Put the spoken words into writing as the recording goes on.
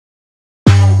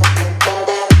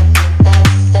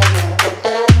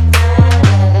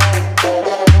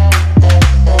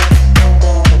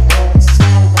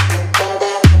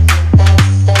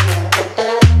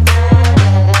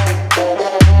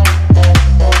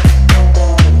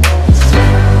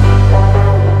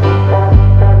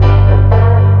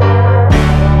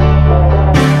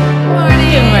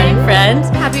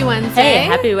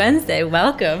Wednesday.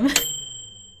 Welcome.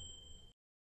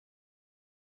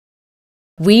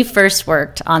 We first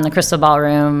worked on the Crystal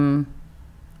Ballroom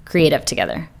creative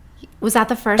together. Was that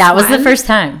the first That was the first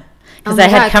time. Because I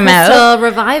had come Crystal out.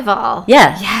 Revival.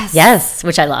 Yeah. Yes.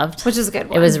 Which I loved. Which is a good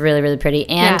one. It was really, really pretty.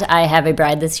 And I have a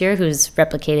bride this year who's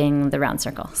replicating the round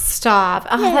circle. Stop.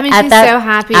 Oh, that makes me so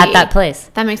happy. At that place.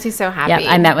 That makes me so happy.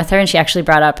 Yeah, I met with her and she actually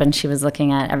brought up and she was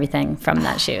looking at everything from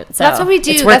that shoot. So that's what we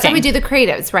do. That's what we do the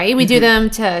creatives, right? We do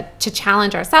them to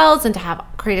challenge ourselves and to have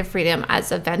creative freedom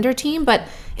as a vendor team, but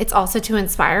it's also to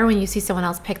inspire when you see someone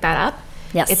else pick that up.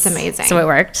 Yes. It's amazing. So it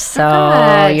worked.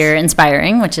 So you're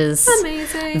inspiring, which is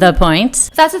amazing. The point.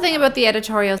 That's the thing about the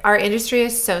editorials. Our industry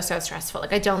is so stressful.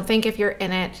 Like, I don't think if you're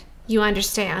in it, you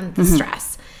understand the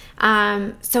stress.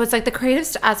 So it's like the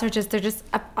creatives to us they're just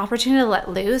an opportunity to let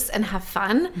loose and have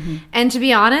fun. And to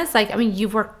be honest, like, I mean,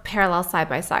 you've worked parallel side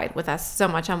by side with us so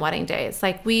much on wedding days.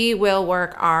 Like, we will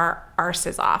work our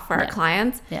arses off for our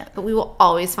clients, but we will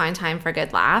always find time for a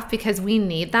good laugh because we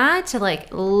need that to like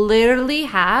literally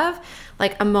have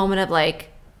like a moment of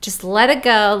like, just let it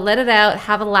go, let it out,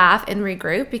 have a laugh and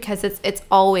regroup because it's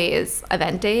always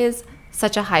event days,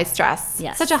 such a high stress,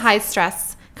 such a high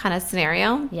stress kind of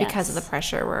scenario because of the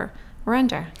pressure we're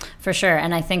under. For sure.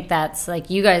 And I think that's like,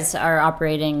 you guys are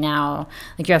operating now,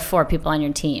 like you have 4 people on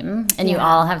your team and you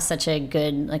all have such a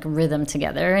good like rhythm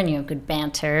together and you have good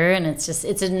banter and it's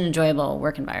an enjoyable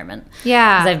work environment.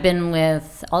 Yeah. Because I've been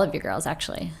with all of your girls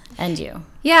actually and you.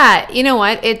 Yeah. You know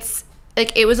what? It's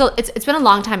like, it's been a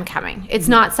long time coming. It's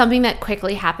not something that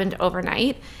quickly happened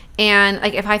overnight. And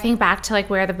like, if I think back to like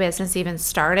where the business even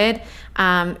started,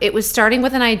 it was starting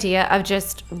with an idea of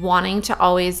just wanting to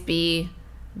always be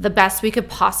the best we could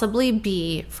possibly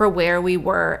be for where we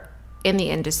were in the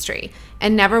industry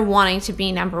and never wanting to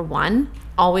be number one,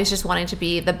 always just wanting to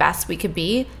be the best we could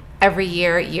be every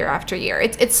year, year after year.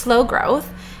 It's slow growth.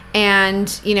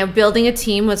 And, you know, building a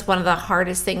team was one of the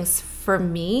hardest things for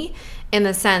me in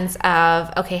the sense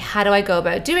of, okay, how do I go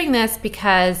about doing this?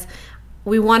 Because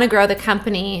we want to grow the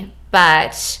company,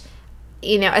 but,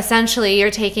 you know, essentially you're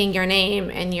taking your name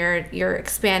and you're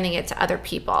expanding it to other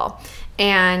people.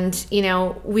 And, you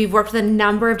know, we've worked with a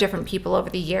number of different people over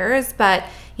the years, but,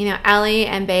 you know, Ellie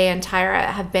and Bay and Tyra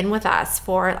have been with us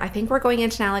for, I think we're going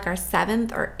into now like our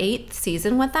 7th or 8th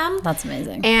season with them. That's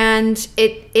amazing. And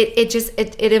it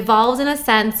evolves in a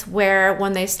sense where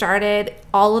when they started,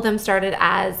 all of them started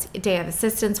as day of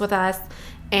assistants with us,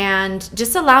 and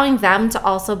just allowing them to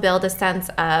also build a sense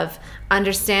of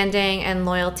understanding and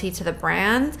loyalty to the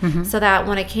brand so that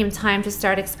when it came time to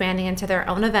start expanding into their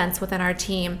own events within our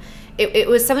team, it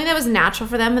was something that was natural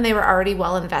for them and they were already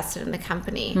well invested in the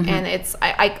company. And it's,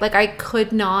 I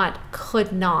could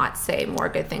not say more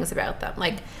good things about them.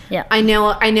 Like, I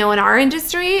know in our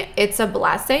industry, it's a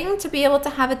blessing to be able to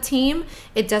have a team.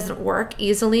 It doesn't work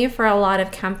easily for a lot of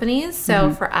companies.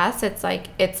 So for us, it's like,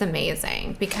 it's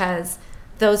amazing because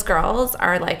those girls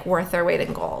are like worth their weight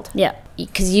in gold. Yeah,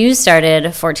 because you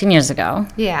started 14 years ago.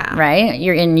 Yeah. Right?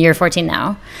 You're in year 14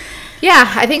 now.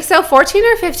 Yeah, I think so. 14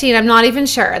 or 15. I'm not even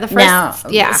sure. The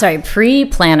first, sorry,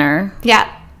 pre-planner.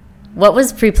 Yeah. What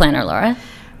was pre-planner, Laura?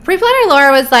 Pre-planner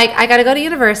Laura was like, I got to go to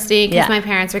university because my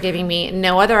parents were giving me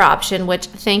no other option, which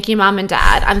thank you, Mom and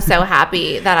Dad. I'm so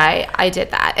happy that I did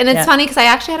that. And it's funny because I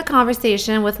actually had a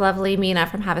conversation with lovely Mina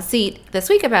from Have a Seat this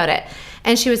week about it.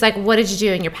 And she was like, what did you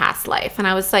do in your past life? And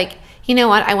I was like, you know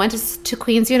what? I went to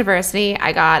Queen's University.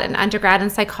 I got an undergrad in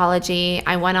psychology.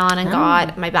 I went on and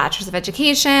got my bachelor's of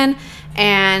education.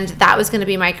 And that was going to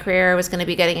be my career, was going to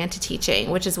be getting into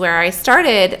teaching, which is where I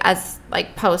started as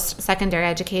like post-secondary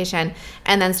education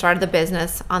and then started the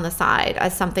business on the side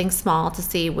as something small to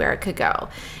see where it could go.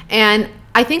 And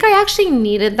I think I actually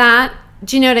needed that.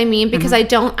 Do you know what I mean? Because I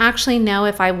don't actually know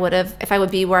if I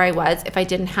would be where I was if I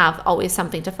didn't have always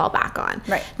something to fall back on.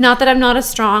 Right. Not that I'm not a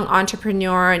strong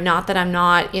entrepreneur, not that I'm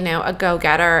not, you know, a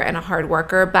go-getter and a hard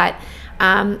worker, but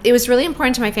it was really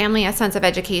important to my family, a sense of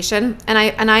education. And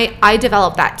I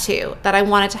developed that too, that I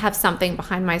wanted to have something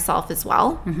behind myself as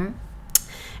well.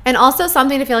 And also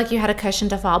something to feel like you had a cushion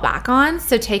to fall back on.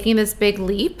 So taking this big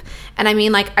leap. And I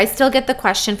mean, like, I still get the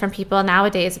question from people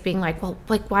nowadays being like, well,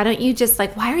 like, why don't you just,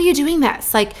 like, why are you doing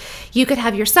this? Like, you could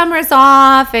have your summers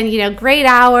off and, you know, great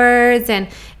hours. And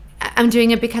I'm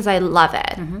doing it because I love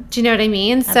it. Do you know what I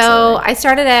mean? Absolutely. So I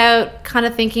started out kind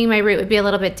of thinking my route would be a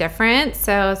little bit different.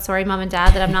 So sorry, Mom and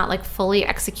Dad, that I'm not like fully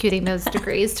executing those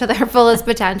degrees to their fullest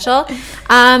potential.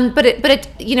 But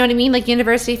it, you know what I mean? Like,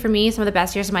 university for me, some of the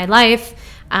best years of my life.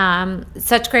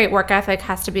 Such great work ethic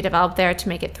has to be developed there to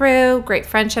make it through, great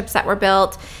friendships that were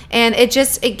built. And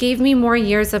it gave me more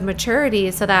years of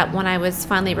maturity so that when I was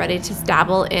finally ready to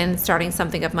dabble in starting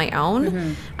something of my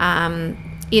own,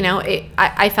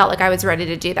 I felt like I was ready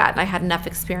to do that. And I had enough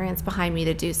experience behind me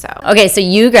to do so. Okay, so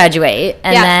you graduate,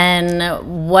 and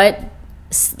then what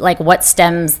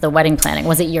stems the wedding planning?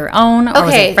 Was it your own, or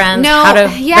was it friends? No, how to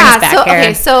bring us back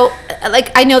here? So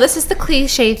like, I know this is the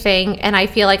cliche thing, and I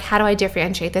feel like, how do I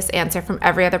differentiate this answer from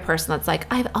every other person that's like,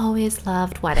 I've always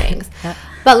loved weddings.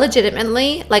 But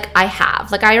legitimately, like, I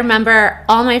have. Like, I remember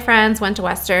all my friends went to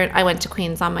Western. I went to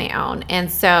Queens on my own.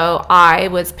 And so I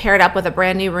was paired up with a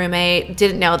brand new roommate,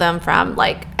 didn't know them from,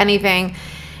 like, anything.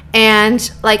 And,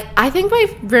 like, I think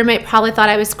my roommate probably thought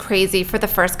I was crazy for the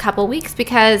first couple weeks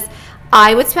because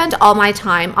I would spend all my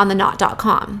time on the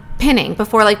knot.com pinning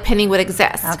before, like, pinning would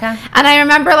exist. Okay. And I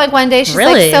remember, like, one day she's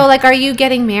like, so, like, are you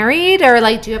getting married, or,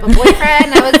 like, do you have a boyfriend?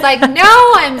 And I was like, no,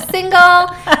 I'm single.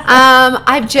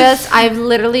 I've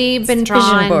literally been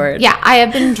drawn. Yeah, I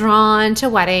have been drawn to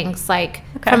weddings, like,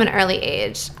 from an early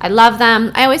age. I love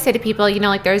them. I always say to people,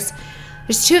 like, there's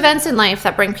two events in life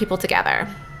that bring people together: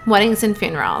 weddings and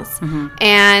funerals. Mm-hmm.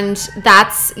 And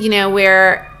that's,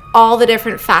 where all the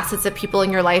different facets of people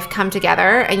in your life come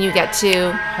together, and you get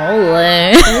to...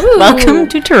 Holy. Welcome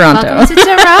to Toronto. Welcome to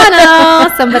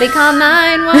Toronto. Somebody call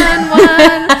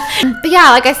 911. But yeah,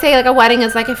 like I say, like, a wedding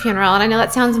is like a funeral, and I know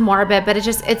that sounds morbid, but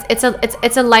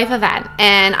it's a life event.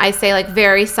 And I say, like,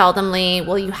 very seldomly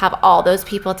will you have all those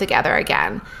people together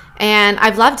again. And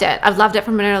I've loved it. I've loved it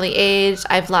from an early age.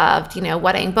 I've loved,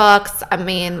 wedding books. I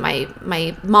mean,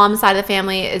 my mom's side of the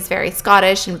family is very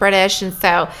Scottish and British. And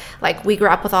so, like, we grew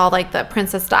up with all, like, the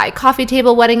Princess Di coffee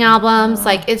table wedding albums. Oh.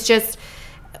 Like, it's just,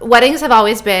 weddings have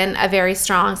always been a very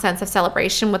strong sense of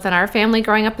celebration within our family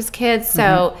growing up as kids.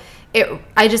 So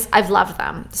I've loved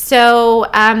them. So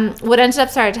what ended up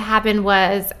starting to happen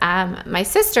was my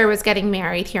sister was getting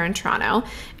married here in Toronto,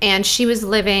 and she was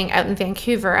living out in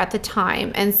Vancouver at the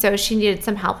time, and so she needed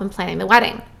some help in planning the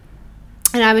wedding.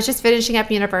 And I was just finishing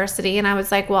up university, and I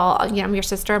was like, well, I'm your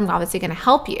sister. I'm obviously going to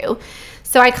help you.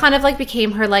 So I kind of, like,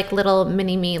 became her, like, little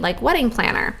mini-me, like, wedding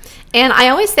planner. And I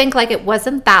always think, like, it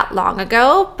wasn't that long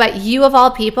ago, but you of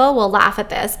all people will laugh at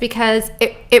this because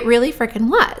it really freaking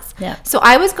was. Yeah. So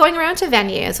I was going around to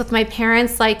venues with my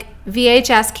parents', like,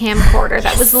 VHS camcorder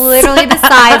that was literally the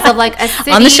size of, like, a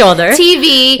city on the shoulder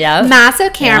TV,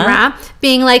 massive camera,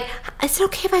 being like, is it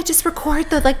okay if I just record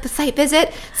the site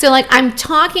visit? So, like, I'm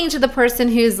talking to the person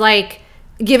who's, like,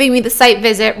 giving me the site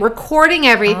visit, recording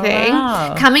everything,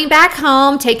 coming back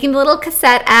home, taking the little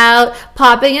cassette out,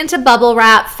 popping into bubble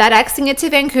wrap, FedExing it to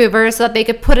Vancouver so that they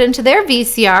could put it into their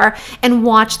VCR and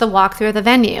watch the walkthrough of the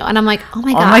venue. And I'm like, oh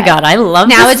my God, I love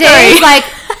nowadays, this story. Like,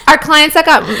 our clients that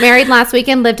got married last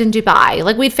weekend lived in Dubai.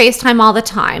 Like, we'd FaceTime all the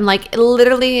time. Like,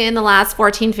 literally in the last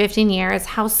 14, 15 years,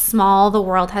 how small the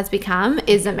world has become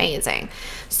is amazing.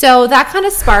 So that kind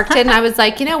of sparked it, and I was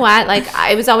like, you know what? Like,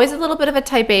 I was always a little bit of a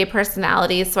type A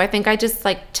personality, so I think I just,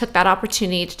 like, took that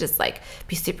opportunity to just, like,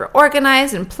 be super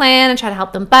organized and plan and try to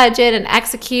help them budget and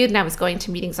execute, and I was going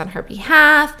to meetings on her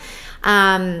behalf.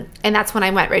 And that's when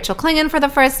I met Rachel Klingon for the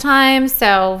first time.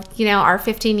 So, our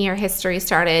 15-year history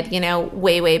started,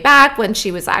 way back when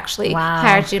she was actually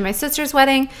hired to do my sister's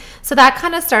wedding. So that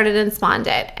kind of started and spawned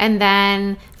it. And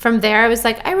then from there, I was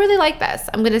like, I really like this.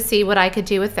 I'm going to see what I could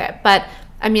do with it. But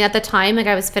I mean, at the time, like,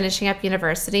 I was finishing up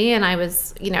university, and I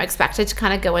was, expected to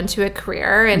kind of go into a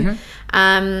career. And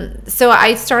so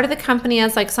I started the company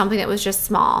as, like, something that was just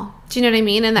small. Do you know what I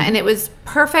mean? And it was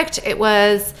perfect. It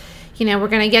was... we're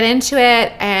going to get into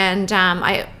it. And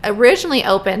I originally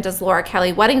opened as Laura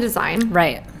Kelly Wedding Design.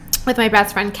 Right. With my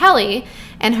best friend Kelly.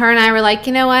 And her and I were like,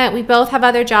 you know what? We both have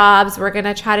other jobs. We're going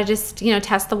to try to just,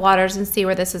 test the waters and see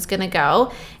where this is going to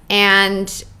go.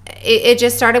 And it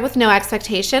just started with no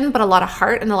expectation, but a lot of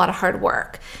heart and a lot of hard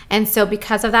work. And so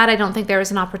because of that, I don't think there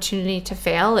was an opportunity to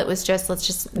fail. It was just, let's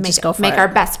just make our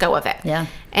best go of it. Yeah.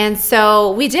 And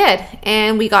so we did.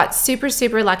 And we got super,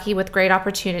 super lucky with great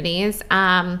opportunities.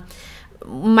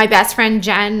 My best friend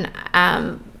Jen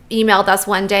emailed us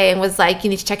one day and was like, you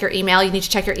need to check your email. You need to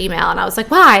check your email. And I was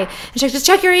like, why? And she's like, just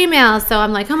check your email. So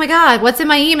I'm like, oh my God, what's in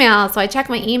my email? So I checked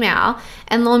my email,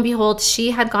 and lo and behold,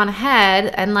 she had gone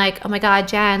ahead and, like, oh my God,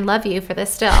 Jen, love you for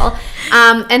this still.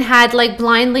 And had, like,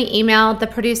 blindly emailed the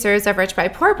producers of Rich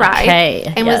Bride, Poor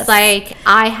Bride. And was like,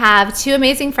 I have two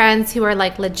amazing friends who are,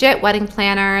 like, legit wedding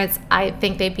planners. I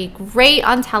think they'd be great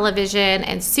on television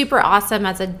and super awesome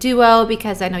as a duo,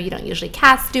 because I know you don't usually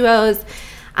cast duos.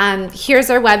 Here's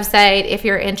our website. If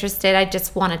you're interested, I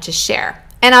just wanted to share.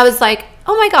 And I was like,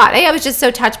 oh my God, I was just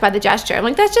so touched by the gesture. I'm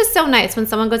like, that's just so nice when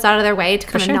someone goes out of their way to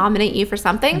kind of nominate you for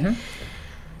something.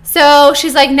 So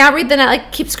she's like, now read the note,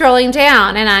 like keep scrolling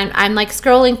down. And I'm like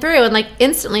scrolling through, and like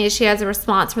instantly she has a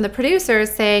response from the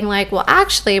producers saying like, well,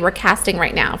 actually we're casting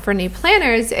right now for new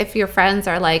planners. If your friends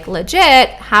are like legit,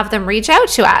 have them reach out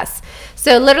to us.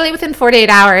 So literally within 48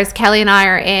 hours, Kelly and I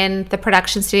are in the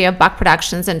production studio of Buck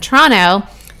Productions in Toronto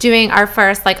doing our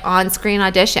first like on-screen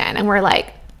audition. And we're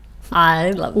like,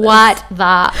 I love this. What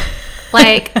the,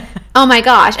 like, oh my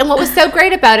gosh. And what was so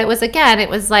great about it was, again, it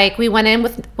was like we went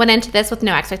into this with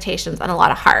no expectations and a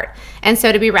lot of heart. And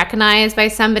so to be recognized by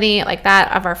somebody like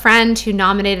that, of our friend who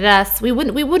nominated us, we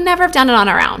would never have done it on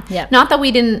our own. Yeah. Not that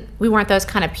we weren't those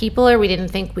kind of people, or we didn't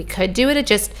think we could do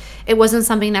it. It wasn't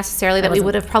something necessarily that we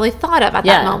would have probably thought of at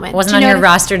that moment. It wasn't on your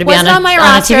roster to be on a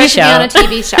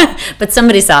TV show. But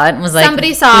somebody saw it and was like,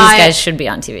 these guys should be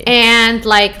on TV. And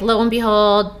like, lo and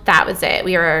behold, that was it.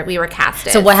 We were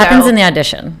casted. So what happens in the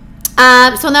audition?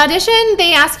 So in the audition,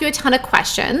 they ask you a ton of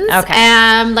questions.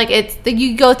 Okay. Like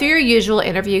you go through your usual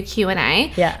interview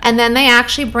Q&A. Yeah. And then they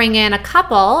actually bring in a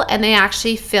couple, and they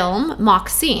actually film mock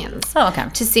scenes. Oh, okay.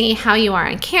 To see how you are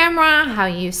on camera, how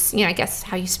you I guess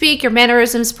how you speak, your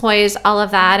mannerisms, poise, all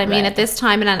of that. I mean, at this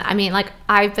time, and I mean, like,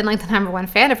 I've been like the #1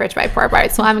 fan of Rich by Poor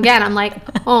Bart. So I'm like,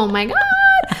 oh my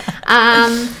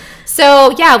God.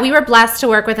 So yeah, we were blessed to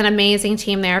work with an amazing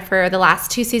team there for the last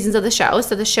 2 seasons of the show.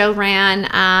 So the show ran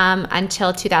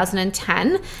until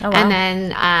 2010. Oh, wow. And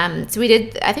then so we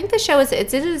did, I think the show it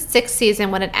did a 6th season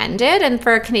when it ended. And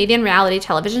for a Canadian reality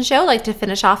television show, like to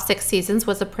finish off 6 seasons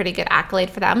was a pretty good accolade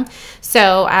for them.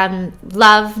 So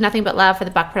nothing but love for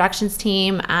the Buck Productions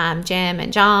team, Jim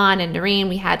and John and Noreen.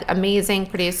 We had amazing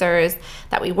producers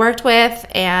that we worked with,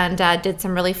 and did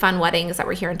some really fun weddings that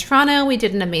were here in Toronto. We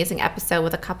did an amazing episode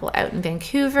with a couple out in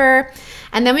Vancouver.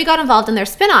 And then we got involved in their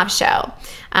spin-off show,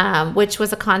 which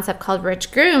was a concept called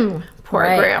Rich Groom, Poor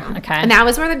Groom. Okay. And that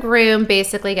was where the groom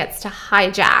basically gets to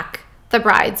hijack the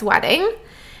bride's wedding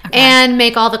and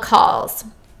make all the calls.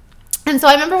 And so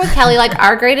I remember with Kelly, like,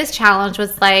 our greatest challenge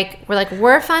was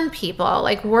we're fun people.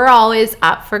 Like, we're always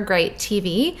up for great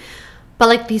TV. But,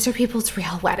 like, these are people's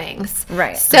real weddings.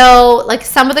 Right. So, like,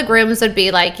 some of the grooms would be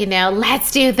like,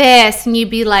 let's do this. And you'd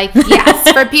be like,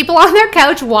 yes. For people on their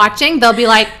couch watching, they'll be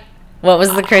like, what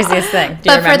was the craziest thing?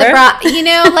 Do you remember? For the bride,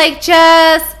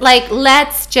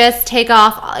 let's just take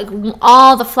off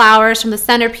all the flowers from the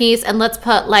centerpiece and let's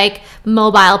put, like,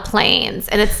 mobile planes.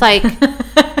 And it's like,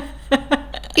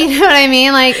 you know what I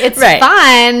mean? Like, it's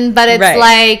fun, but it's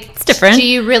like, it's different. Do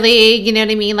you really, you know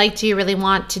what I mean? Like, do you really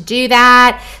want to do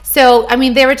that? So, I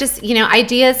mean, they were just,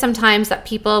 ideas sometimes that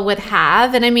people would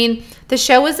have. And I mean, the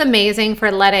show was amazing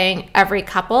for letting every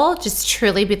couple just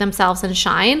truly be themselves and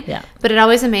shine. Yeah. But it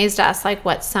always amazed us, like,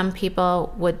 what some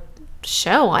people would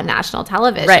show on national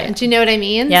television. Right. Do you know what I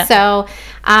mean? Yeah. So,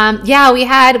 we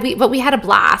had a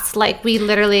blast. Like, we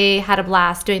literally had a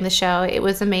blast doing the show. It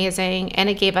was amazing. And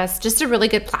it gave us just a really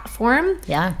good platform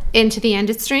into the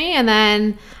industry. And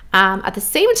then at the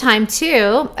same time,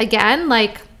 too, again,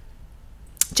 like,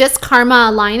 just karma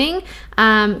aligning.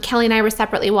 Kelly and I were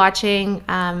separately watching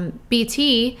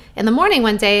BT in the morning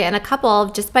one day, and a couple,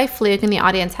 just by fluke in the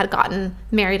audience, had gotten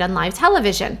married on live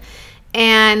television.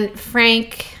 And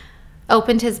Frank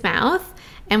opened his mouth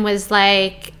and was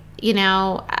like,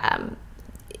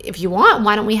 if you want,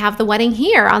 why don't we have the wedding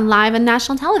here on live and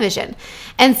national television?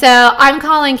 And so I'm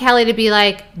calling Kelly to be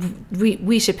like,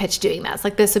 we should pitch doing this.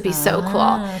 Like, this would be so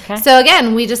cool. Okay. So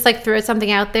again, we just like threw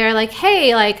something out there like,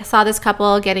 hey, like, saw this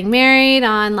couple getting married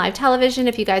on live television.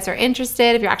 If you guys are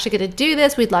interested, if you're actually going to do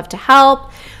this, we'd love to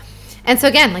help. And so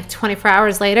again, like 24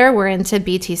 hours later, we're into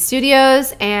BT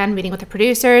Studios and meeting with the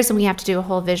producers, and we have to do a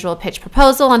whole visual pitch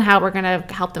proposal on how we're going to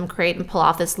help them create and pull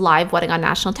off this live wedding on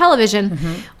national television,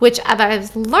 which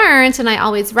I've learned, and I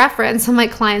always reference, and my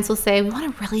clients will say, we want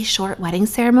a really short wedding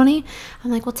ceremony.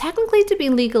 I'm like, well, technically to be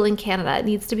legal in Canada, it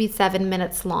needs to be 7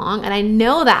 minutes long. And I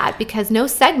know that because no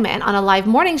segment on a live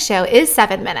morning show is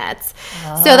 7 minutes.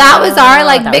 So that was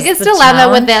our biggest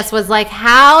dilemma with this, was like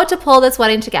how to pull this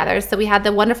wedding together. So we had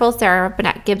the wonderful Sarah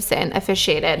Burnett Gibson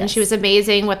officiated, and she was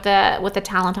amazing with the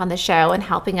talent on the show and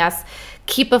helping us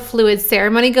keep a fluid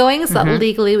ceremony going so that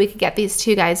legally we could get these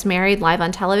two guys married live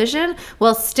on television,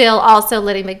 while still also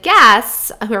letting the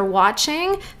guests who are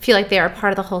watching feel like they are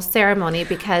part of the whole ceremony,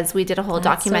 because we did a whole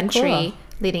documentary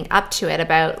leading up to it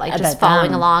about just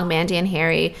following along Mandy and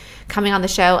Harry coming on the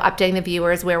show, updating the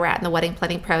viewers where we're at in the wedding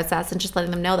planning process, and just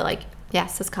letting them know that, like,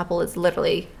 yes, this couple is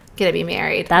literally gonna be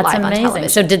married. That's live amazing. On television.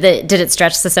 So did it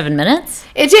stretch to 7 minutes?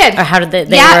 It did. Or how did they?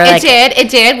 It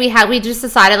did. We just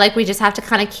decided like we just have to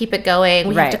kind of keep it going.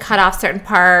 We have to cut off certain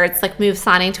parts, like move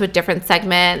signing to a different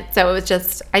segment. So it was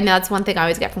just, I know that's one thing I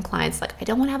always get from clients. Like, I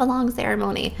don't want to have a long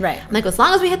ceremony. Right. I'm like, as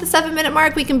long as we hit the 7-minute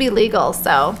mark, we can be legal.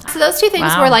 So those two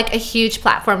things were like a huge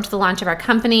platform to the launch of our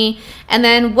company. And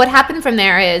then what happened from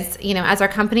there is, you know, as our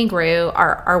company grew,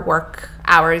 our work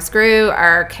hours grew,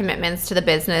 our commitments to the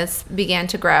business began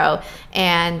to grow,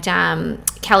 and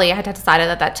Kelly had decided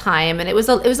at that time, and it was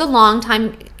a long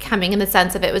time coming in the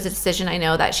sense of it was a decision I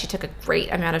know that she took a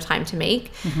great amount of time to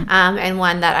make, and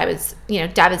one that I was, you know,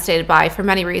 devastated by for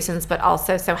many reasons, but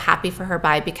also so happy for her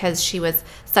by, because she was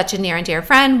such a near and dear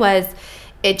friend.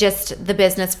 It just, the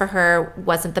business for her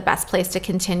wasn't the best place to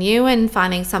continue, and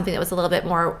finding something that was a little bit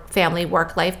more family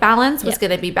work-life balance was going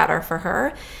to be better for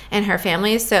her and her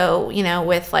family. So, you know,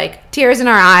 with like tears in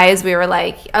our eyes, we were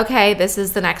like, okay, this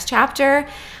is the next chapter.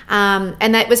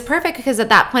 And that was perfect because at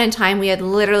that point in time, we had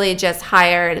literally just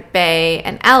hired Bay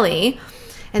and Ellie.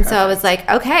 And so I was like,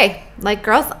 okay, like,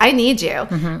 girls, I need you.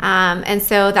 And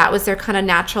so that was their kind of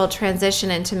natural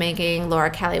transition into making Laura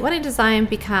Kelly Wedding Design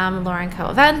become Laura & Co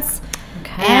Events.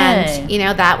 Okay. And, you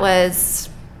know, that was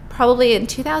probably in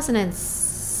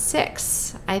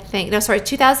 2006, I think. No, sorry,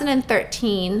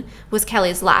 2013 was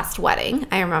Kelly's last wedding.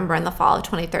 I remember in the fall of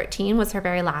 2013 was her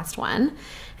very last one.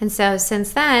 And so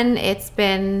since then, it's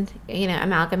been, you know,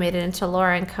 amalgamated into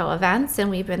Laura & Co Events,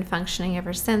 and we've been functioning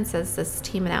ever since as this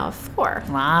team now of 4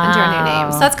 under our new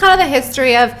name. So that's kind of the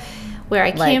history of where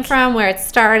I came from, where it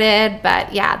started.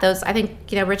 But yeah, those, I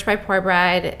think, you know, Rich Bride, Poor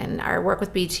Bride and our work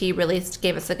with BT really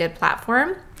gave us a good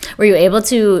platform. Were you able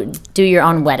to do your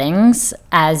own weddings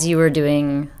as you were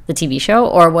doing the TV show,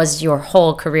 or was your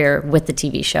whole career with the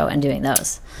TV show and doing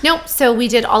those? Nope. So we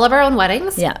did all of our own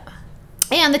weddings. Yeah.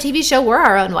 And the TV show were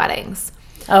our own weddings.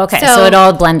 Oh, okay. So it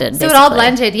all blended, basically. So it all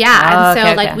blended, yeah. Oh, and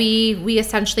so like we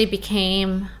essentially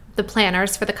became the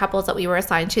planners for the couples that we were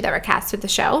assigned to that were cast through the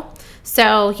show.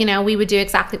 So, you know, we would do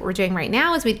exactly what we're doing right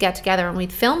now is we'd get together and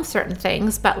we'd film certain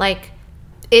things, but like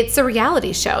it's a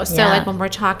reality show. So like when we're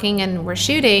talking and we're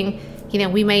shooting, you know,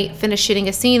 we might finish shooting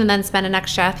a scene and then spend an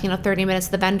extra, 30 minutes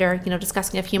with the vendor,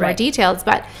 discussing a few more details.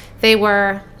 But they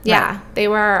were, they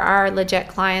were our legit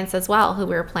clients as well who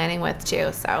we were planning with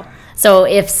too. So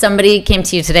if somebody came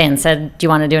to you today and said, do you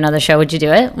want to do another show, would you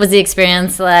do it? Was the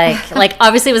experience like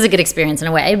obviously it was a good experience in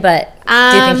a way, but do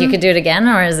you think you could do it again,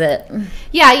 or is it?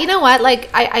 Yeah, you know what?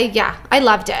 Like I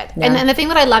loved it. Yeah. And the thing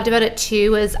that I loved about it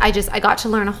too was I got to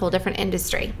learn a whole different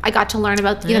industry. I got to learn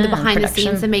about, the behind the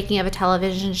scenes and making of a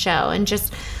television show, and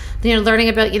just learning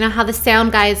about, how the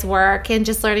sound guys work, and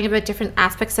just learning about different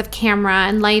aspects of camera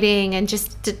and lighting, and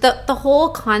just the whole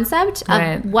concept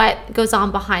of what goes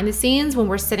on behind the scenes when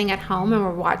we're sitting at home and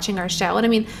we're watching our show. And I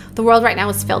mean, the world right now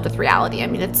is filled with reality. I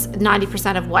mean, it's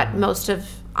 90% of what most of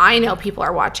I know people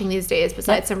are watching these days,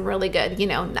 besides some really good,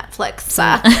 Netflix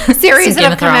series that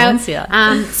have come out.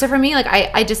 Yeah. So for me, like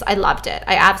I loved it.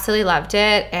 I absolutely loved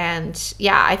it, and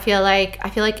yeah, I feel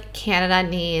like Canada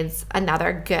needs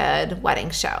another good wedding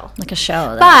show, like a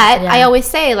show. But I always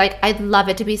say, like, I'd love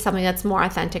it to be something that's more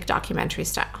authentic documentary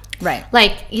style. Right.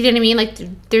 Like, you know what I mean?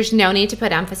 Like, there's no need to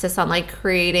put emphasis on like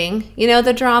creating,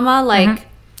 the drama, like.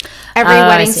 Every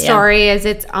wedding story is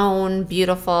its own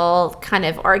beautiful, kind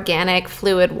of organic,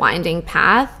 fluid, winding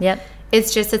path. Yep.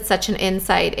 It's such an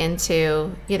insight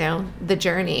into, the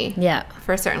journey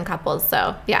for certain couples.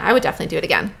 So, yeah, I would definitely do it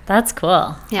again. That's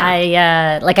cool.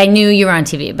 Yeah. I knew you were on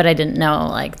TV, but I didn't know,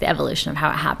 like, the evolution of how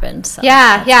it happened. So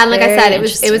yeah. Like I said,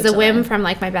 it was a whim from,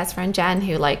 like, my best friend Jen,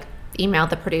 who, like, emailed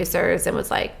the producers and was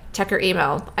like, check your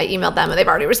email. I emailed them, and they've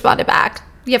already responded back.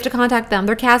 You have to contact them.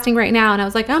 They're casting right now. And I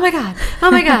was like, oh my God.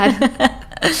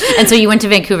 And so you went to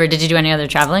Vancouver. Did you do any other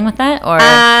traveling with that? Or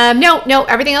No.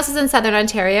 Everything else is in Southern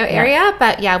Ontario area.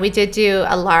 But yeah, we did do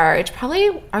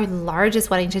probably our largest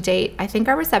wedding to date. I think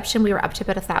our reception, we were up to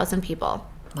about 1,000 people.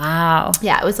 Wow.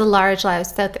 Yeah, it was a large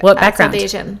South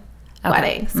Asian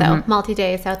wedding. So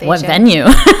multi-day South Asian. What venue?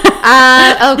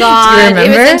 Oh God. Do you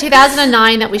remember? It was in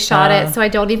 2009 that we shot it. So I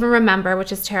don't even remember,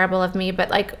 which is terrible of me,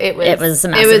 but like it was a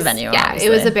massive venue. Yeah, obviously.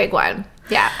 It was a big one.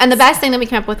 Yeah. And the best thing that we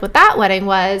came up with that wedding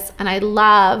was, and I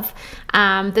love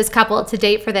this couple to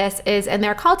date for this, is in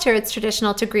their culture, it's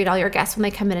traditional to greet all your guests when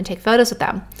they come in and take photos with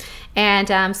them. And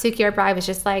Suki, our bride, was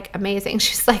just like amazing.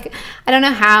 She's like, I don't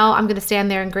know how I'm going to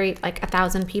stand there and greet like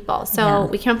 1,000 people. So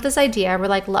we came up with this idea. We're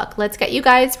like, look, let's get you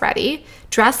guys ready,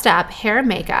 dressed up, hair and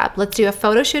makeup. Let's do a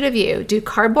photo shoot of you, do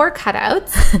cardboard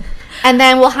cutouts. And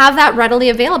then we'll have that readily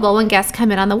available when guests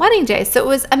come in on the wedding day. So it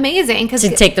was amazing.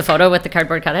 To take the photo with the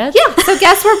cardboard cutouts? Yeah. So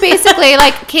guests were basically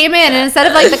like came in, and instead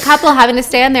of like the couple having to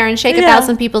stand there and shake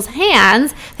 1,000 people's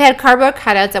hands, they had cardboard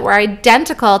cutouts that were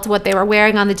identical to what they were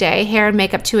wearing on the day, hair and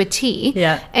makeup to a T.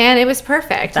 Yeah. And it was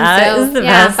perfect. That is the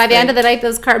best by the end of the night,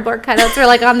 those cardboard cutouts were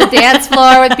like on the dance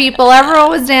floor with people. Everyone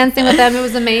was dancing with them. It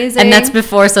was amazing. And that's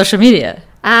before social media.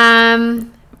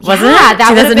 Was it? That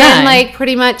would have 2009? been like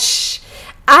pretty much.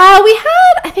 We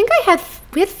had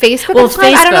Facebook. Well, at the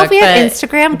time. I don't know if we had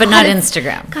Instagram, but not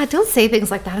Instagram. God, don't say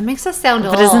things like that. It makes us sound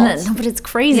old. But isn't it? No, but it's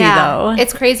crazy though.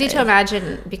 It's crazy to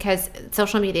imagine, because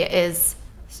social media is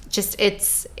just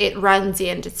it runs the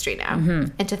industry now,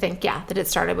 and to think that it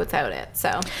started without it.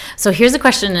 So here's a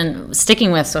question, and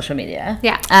sticking with social media.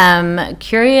 Yeah.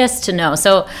 Curious to know.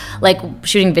 So like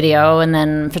shooting video and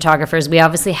then photographers, we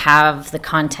obviously have the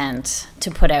content to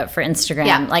put out for Instagram.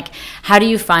 Yeah. Like, how do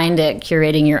you find it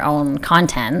curating your own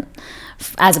content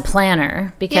as a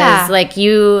planner? Because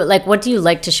what do you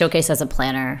like to showcase as a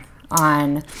planner?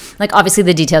 On, like, obviously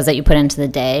the details that you put into the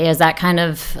day, is that kind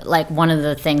of like one of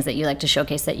the things that you like to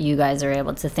showcase, that you guys are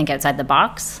able to think outside the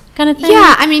box kind of thing?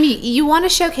 Yeah, I mean, you want to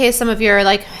showcase some of your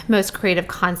like most creative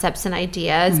concepts and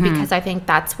ideas, because I think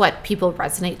that's what people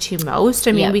resonate to most.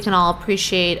 I mean, we can all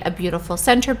appreciate a beautiful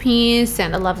centerpiece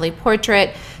and a lovely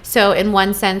portrait. So in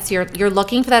one sense, you're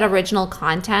looking for that original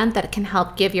content that can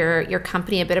help give your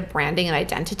company a bit of branding and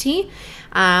identity.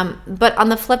 But on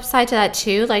the flip side to that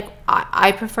too, like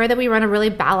I prefer that we run a really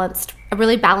balanced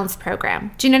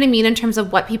program. Do you know what I mean? In terms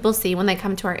of what people see when they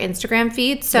come to our Instagram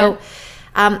feed. So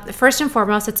first and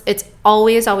foremost, it's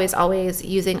always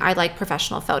using, I like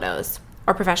professional photos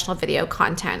or professional video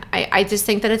content. I just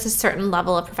think that it's a certain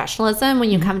level of professionalism when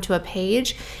you come to a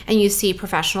page and you see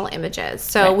professional images.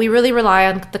 So we really rely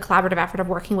on the collaborative effort of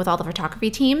working with all the photography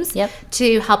teams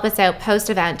to help us out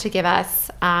post-event, to give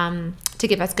us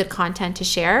good content to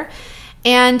share.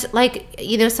 And like,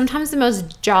 sometimes the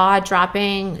most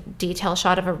jaw-dropping detail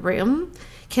shot of a room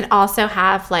can also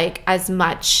have like as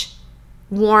much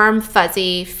warm,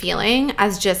 fuzzy feeling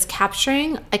as just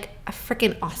capturing like a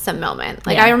freaking awesome moment.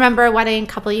 Like I remember a wedding a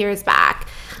couple of years back,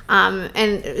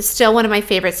 and still one of my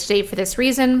favorites to date for this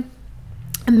reason.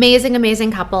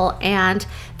 Amazing couple, and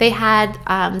they had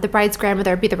the bride's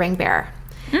grandmother be the ring bearer.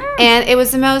 And it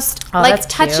was the most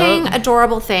touching,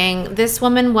 adorable thing. This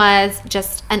woman was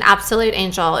just an absolute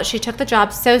angel. She took the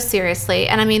job so seriously.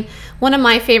 And I mean, one of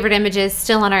my favorite images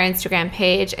still on our Instagram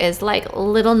page is like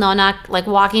little Nona like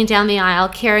walking down the aisle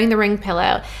carrying the ring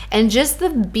pillow, and just the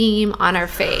beam on her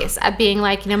face at being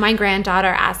like, my granddaughter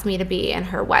asked me to be in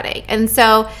her wedding. And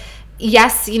so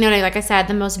yes, like I said,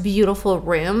 the most beautiful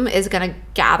room is going to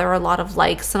gather a lot of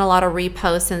likes and a lot of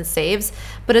reposts and saves,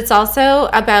 but it's also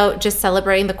about just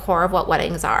celebrating the core of what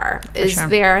weddings are.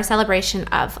 They're a celebration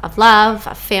of love,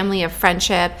 of family, of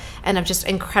friendship, and of just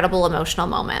incredible emotional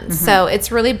moments. So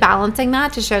it's really balancing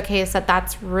that to showcase that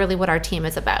that's really what our team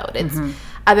is about. It's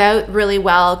about really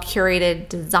well curated,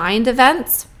 designed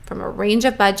events from a range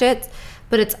of budgets,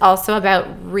 but it's also about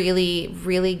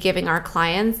really giving our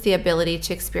clients the ability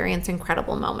to experience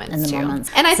incredible moments too.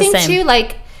 And I think too,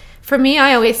 like for me,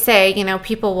 I always say,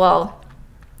 people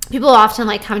often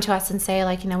like come to us and say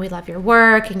like, we love your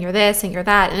work and you're this and you're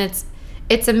that, and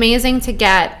it's amazing to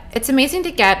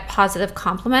get positive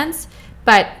compliments,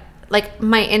 but like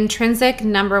my intrinsic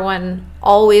number one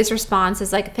always response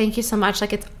is like, thank you so much.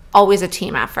 Like it's always a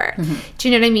team effort. Do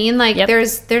you know what I mean? Like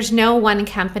there's no one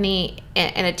company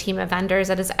in a team of vendors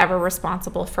that is ever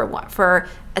responsible for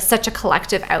such a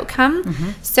collective outcome.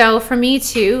 So for me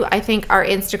too, I think our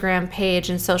Instagram page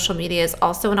and social media is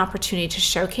also an opportunity to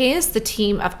showcase the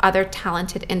team of other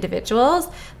talented individuals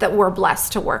that we're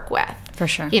blessed to work with. For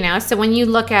sure. So when you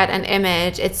look at an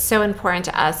image, it's so important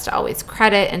to us to always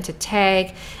credit and to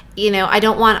tag. I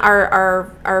don't want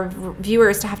our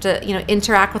viewers to have to,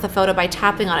 interact with a photo by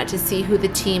tapping on it to see who the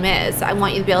team is. I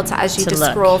want you to be able to, as you just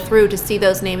scroll through, to see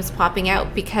those names popping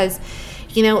out, because,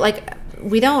 like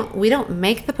we don't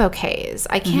make the bouquets.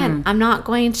 I can't. I'm not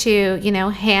going to,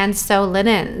 hand sew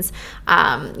linens.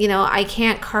 I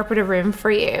can't carpet a room for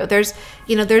you. There's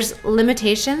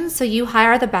limitations. So you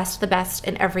hire the best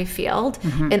in every field.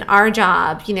 And our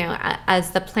job,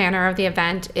 as the planner of the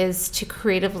event, is to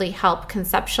creatively help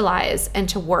conceptualize and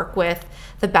to work with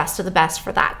the best of the best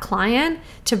for that client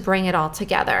to bring it all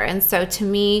together. And so to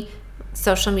me,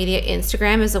 social media,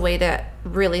 Instagram is a way to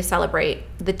really celebrate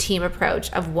the team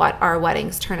approach of what our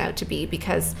weddings turn out to be,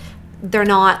 because they're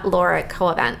not Laura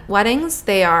co-event weddings.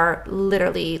 They are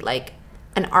literally like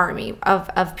an army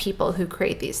of people who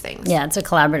create these things. Yeah, it's a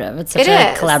collaborative. It's such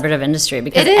a collaborative industry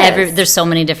because there's so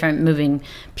many different moving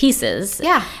pieces.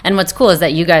 Yeah. And what's cool is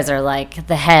that you guys are like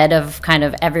the head of kind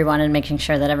of everyone and making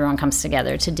sure that everyone comes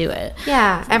together to do it.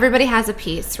 Yeah, everybody has a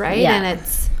piece, right? Yeah. And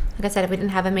it's, like I said, if we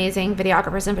didn't have amazing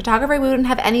videographers and photographers, we wouldn't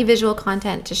have any visual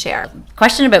content to share.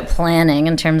 Question about planning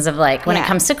in terms of like when it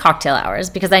comes to cocktail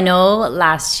hours, because I know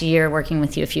last year working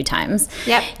with you a few times,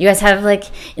 you guys have like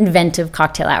inventive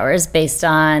cocktail hours based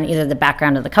on either the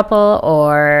background of the couple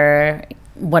or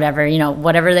whatever, you know,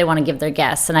 whatever they want to give their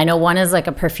guests. And I know one is like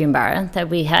a perfume bar that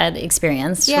we had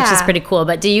experienced, which is pretty cool.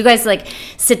 But do you guys like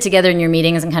sit together in your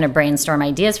meetings and kind of brainstorm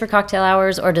ideas for cocktail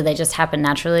hours, or do they just happen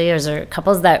naturally? Or is there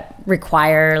couples that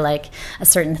require like a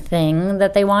certain thing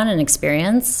that they want, an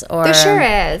experience? Or there sure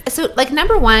is. So like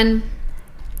number one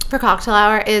for cocktail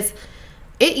hour is,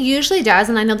 it usually does,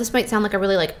 and I know this might sound like a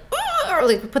really like, or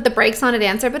like put the brakes on it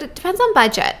answer, but it depends on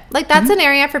budget. Like that's an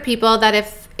area for people that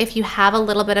if you have a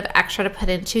little bit of extra to put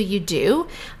into, you do.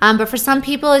 But for some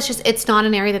people, it's not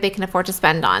an area that they can afford to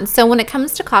spend on. So when it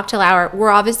comes to cocktail hour, we're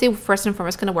obviously first and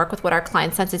foremost going to work with what our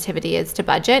client sensitivity is to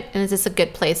budget, and is this a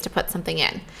good place to put something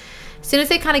in? As soon as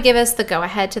they kind of give us the go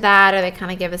ahead to that, or they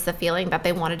kind of give us the feeling that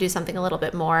they want to do something a little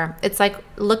bit more, it's like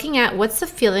looking at what's the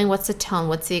feeling, what's the tone,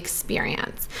 what's the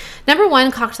experience. Number one,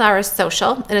 cocktail hour is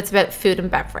social, and it's about food and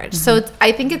beverage. So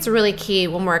I think it's really key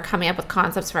when we're coming up with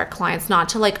concepts for our clients not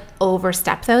to like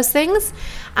overstep those things.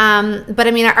 But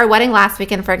I mean, our wedding last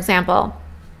weekend, for example,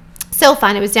 so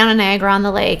fun. It was down in Niagara on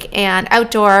the lake, and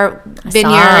outdoor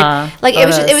vineyard. Like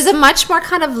it was a much more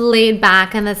kind of laid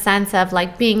back in the sense of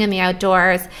like being in the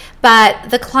outdoors. But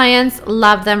the clients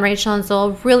loved them. Rachel and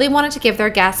Zoe really wanted to give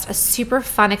their guests a super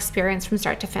fun experience from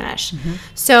start to finish.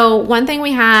 So one thing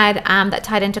we had that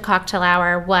tied into cocktail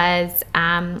hour was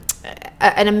an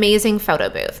amazing photo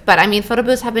booth. But I mean, photo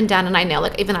booths have been done, and I know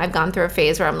like even I've gone through a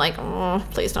phase where I'm like, oh,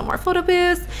 please no more photo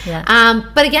booths.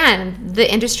 But again,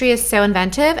 the industry is so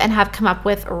inventive and have come up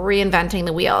with reinventing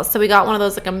the wheels. So we got one of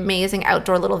those like amazing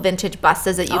outdoor little vintage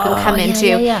buses that you can come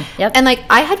into. And like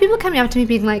I had people coming up to me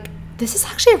being like, this is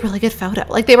actually a really good photo.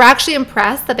 Like they were actually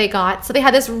impressed that they got, so they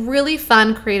had this really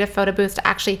fun creative photo booth to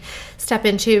actually step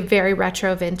into, very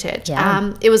retro vintage.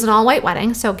 It was an all white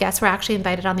wedding, so guests were actually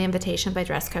invited on the invitation by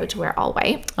dress code to wear all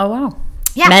white. Oh wow.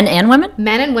 Yeah. Men and women?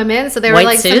 Men and women. So they were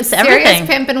like suits, some serious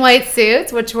pimp in white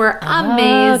suits, which were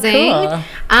amazing. Cool.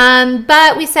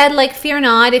 But we said, like, fear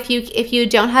not, if you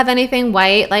don't have anything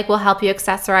white, like, we'll help you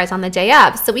accessorize on the day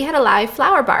of. So we had a live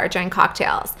flower bar during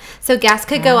cocktails. So guests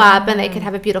could go up and they could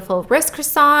have a beautiful wrist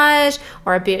corsage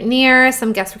or a boutonniere.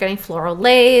 Some guests were getting floral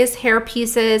lace, hair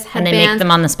pieces, headbands. And they make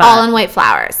them on the spot. All in white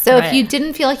flowers. So if you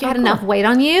didn't feel like you had enough weight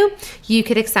on you, you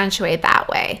could accentuate that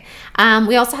way.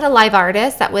 We also had a live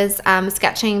artist that was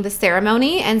sketching the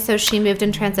ceremony, and so she moved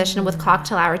in transition with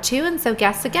cocktail hour too. And so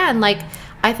guests, again, like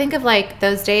I think of like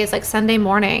those days, like Sunday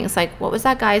mornings, like what was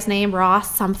that guy's name?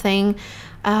 Ross something.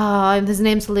 Oh, his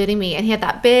name's eluding me. And he had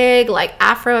that big like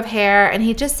afro of hair, and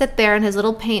he'd just sit there in his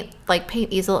little paint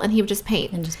easel, and he would just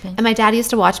paint. And my dad used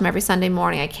to watch him every Sunday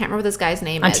morning. I can't remember what this guy's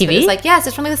name on is. TV? It's like, yes,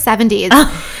 it's from like the 70s.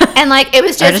 And like it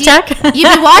was just you'd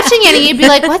be watching it and you'd be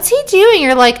like, what's he doing?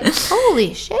 You're like,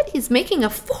 holy shit, he's making a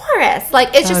forest.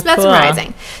 Like it's just mesmerizing.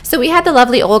 Cool. So we had the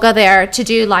lovely Olga there to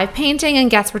do live painting, and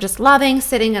guests were just loving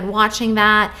sitting and watching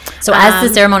that. So as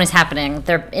the ceremony's happening,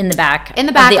 they're in the background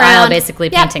of the aisle basically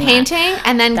painting.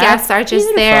 And then guests are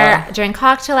just there during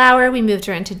cocktail hour. We moved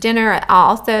her into dinner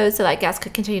also so that guests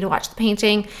could continue to watch the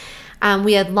painting.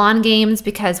 We had lawn games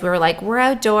because we were like, we're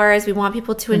outdoors. We want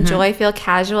people to enjoy, feel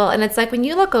casual. And it's like when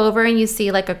you look over and you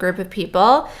see like a group of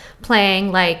people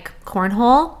playing like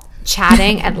cornhole,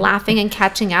 chatting and laughing and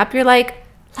catching up, you're like,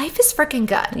 life is freaking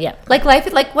good. Yeah. Like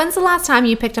when's the last time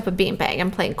you picked up a beanbag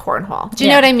and played cornhole? Do you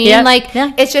know what I mean? Yeah. Like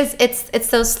it's just, it's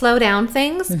those slow down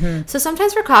things. So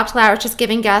sometimes for cocktail hour, it's just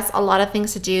giving guests a lot of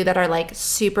things to do that are like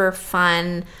super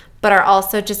fun, but are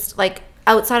also just like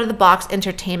outside of the box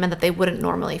entertainment that they wouldn't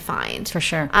normally find. For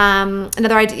sure.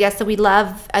 Another idea, so we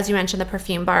love, as you mentioned, the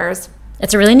perfume bars.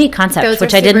 It's a really neat concept,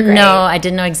 which I didn't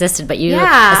know existed, but you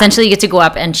essentially get to go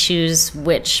up and choose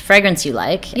which fragrance you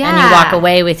like, and you walk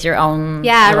away with your own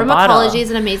Aromatology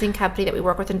is an amazing company that we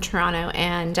work with in Toronto,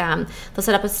 and they'll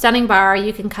set up a stunning bar.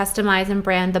 You can customize and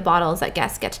brand the bottles that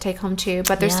guests get to take home too,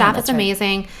 but their staff is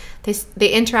amazing. They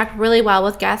interact really well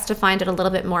with guests to find out a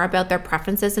little bit more about their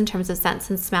preferences in terms of scents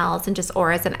and smells and just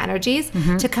auras and energies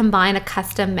to combine a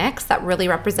custom mix that really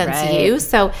represents you.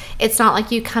 So it's not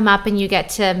like you come up and you get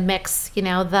to mix, you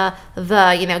know,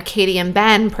 the Katie and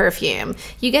Ben perfume.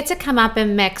 You get to come up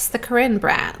and mix the Corinne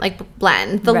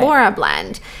blend, the Laura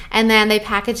blend, and then they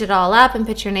package it all up and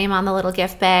put your name on the little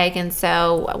gift bag. And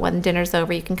so when dinner's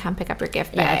over, you can come pick up your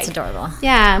gift bag. Yeah, it's adorable.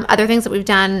 Yeah. Other things that we've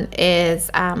done is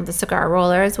the cigar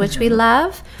rollers, which we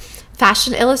love.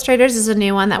 Fashion illustrators is a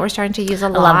new one that we're starting to use a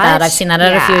lot. I love that. I've seen that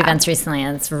at a few events recently,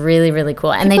 and it's really, really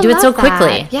cool. And People they do it so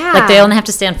quickly. That. Yeah. Like, they only have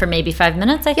to stand for maybe 5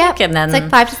 minutes, I think. And then it's like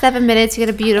 5 to 7 minutes. You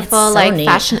get a beautiful, so like, neat.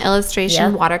 fashion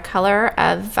illustration watercolor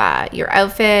of your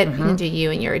outfit. You can do you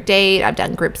and your date. I've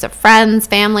done groups of friends,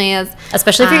 families.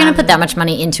 Especially if you're going to put that much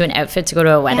money into an outfit to go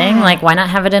to a wedding. Yeah. Like, why not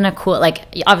have it in a cool, like,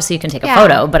 obviously you can take a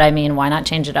photo, but I mean, why not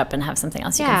change it up and have something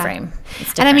else you can frame?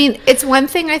 It's different. And I mean, it's one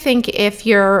thing, I think, if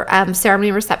your ceremony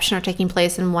and reception are taking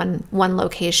place in one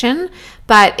location,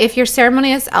 but if your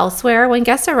ceremony is elsewhere, when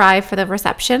guests arrive for the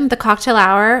reception, the cocktail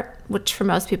hour, which for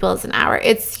most people is an hour,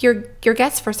 it's your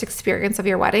guest's first experience of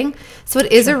your wedding. So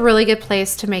it is a really good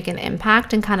place to make an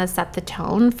impact and kind of set the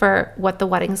tone for what the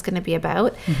wedding is going to be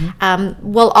about.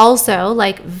 While also,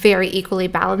 like, very equally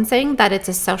balancing that it's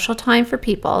a social time for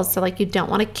people. So, like, you don't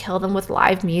want to kill them with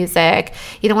live music.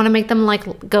 You don't want to make them,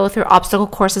 like, go through obstacle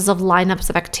courses of lineups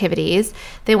of activities.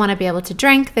 They want to be able to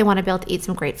drink. They want to be able to eat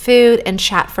some great food and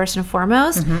chat first and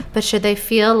foremost. But should they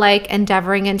feel like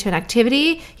endeavoring into an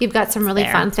activity, you've got some really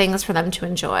fun things for them to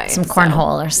enjoy. Some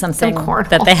cornhole or something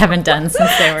that they haven't done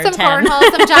since they were 10. Some cornhole,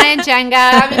 some giant Jenga.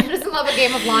 I mean, who doesn't love a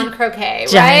game of lawn croquet,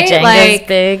 giant right? Jenga's like,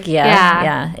 big,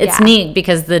 yeah. It's neat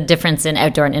because the difference in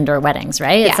outdoor and indoor weddings,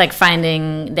 right? It's like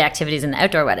finding the activities in the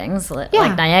outdoor weddings, like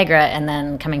Niagara, and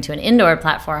then coming to an indoor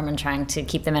platform and trying to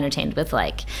keep them entertained with,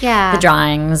 like, the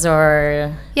drawings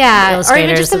or illustrators, or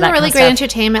even just some really great stuff.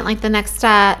 Entertainment. Like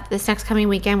this next coming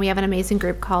weekend, we have an amazing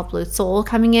group called Blue Soul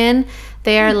coming in.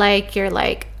 They are like your,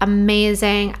 like,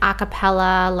 amazing a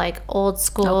cappella, like, old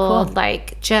school,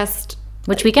 like, just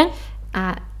which weekend?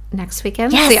 Next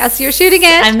weekend. Yes. So, you're shooting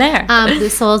it. I'm there. Blue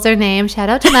Soul's their name. Shout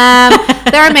out to them.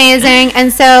 They're amazing.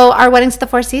 And so our wedding's at the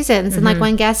Four Seasons. And, like,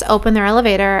 when guests open their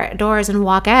elevator doors and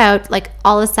walk out, like,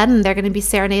 all of a sudden they're going to be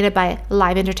serenaded by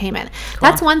live entertainment. Cool.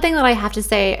 That's one thing that I have to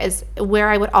say is where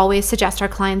I would always suggest our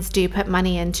clients do put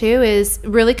money into is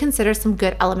really consider some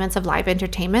good elements of live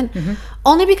entertainment.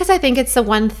 Only because I think it's the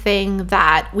one thing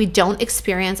that we don't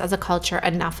experience as a culture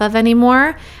enough of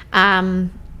anymore.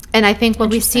 And I think when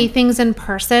we see things in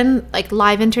person, like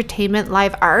live entertainment,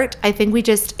 live art, I think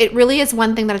it really is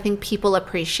one thing that I think people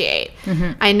appreciate.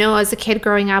 I know as a kid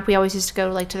growing up, we always used to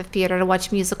go, like, to the theater to watch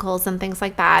musicals and things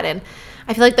like that. And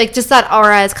I feel like just that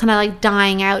aura is kind of, like,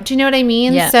 dying out. Do you know what I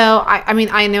mean? Yeah. So, I mean,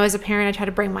 I know as a parent, I try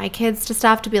to bring my kids to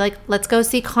stuff to be like, let's go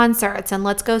see concerts and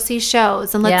let's go see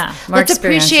shows and let's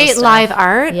appreciate live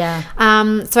art.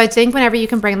 So I think whenever you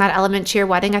can bring that element to your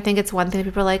wedding, I think it's one thing that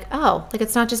people are like, oh, like,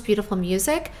 it's not just beautiful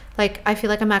music. Like, I feel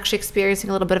like I'm actually experiencing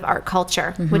a little bit of art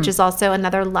culture, which is also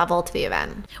another level to the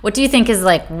event. What do you think is,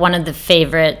 like, one of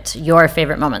your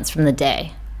favorite moments from the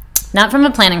day? Not from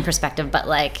a planning perspective, but,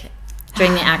 like,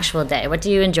 during the actual day. What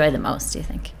do you enjoy the most, do you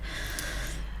think?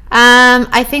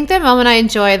 I think the moment I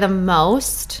enjoy the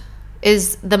most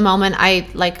is the moment I,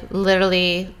 like,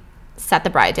 literally set the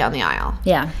bride down the aisle.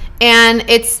 Yeah. And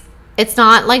it's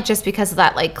not, like, just because of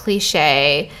that, like,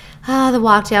 cliche, the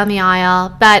walk down the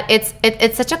aisle, but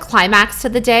it's such a climax to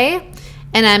the day.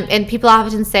 And people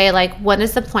often say, like, when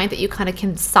is the point that you kind of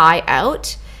can sigh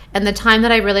out? And the time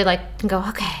that I really, like, can go,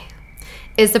 okay,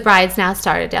 is the bride's now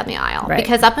started down the aisle. Right.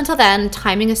 Because up until then,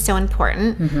 timing is so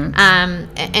important.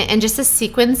 And just the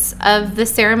sequence of the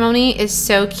ceremony is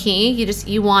so key.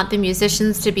 You want the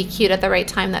musicians to be cued at the right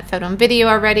time, that photo and video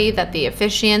are ready, that the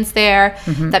officiant's there,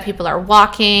 that people are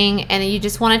walking, and you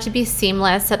just want it to be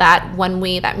seamless so that when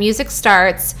that music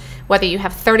starts, whether you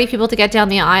have 30 people to get down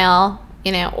the aisle,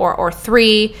 you know, or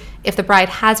 3, if the bride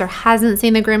has or hasn't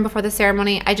seen the groom before the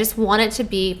ceremony, I just want it to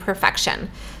be perfection.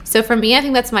 So for me, I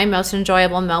think that's my most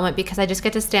enjoyable moment because I just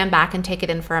get to stand back and take it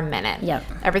in for a minute. Yep.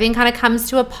 Everything kind of comes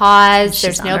to a pause.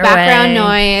 There's no background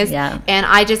noise. Yeah. And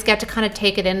I just get to kind of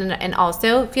take it in and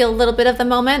also feel a little bit of the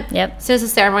moment. Yep. As soon as the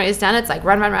ceremony is done, it's like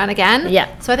run, run, run again.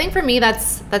 Yeah. So I think for me,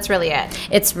 that's really it.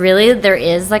 It's really, there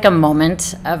is like a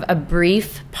moment of a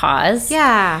brief pause.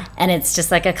 Yeah. And it's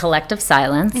just like a collective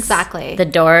silence. Exactly. The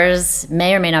doors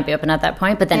may or may not be open at that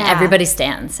point, but then everybody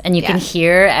stands and you can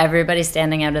hear everybody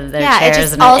standing out of their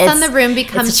chairs. All of a sudden the room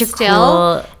becomes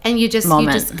still, and you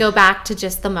just go back to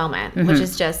just the moment, which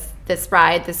is just this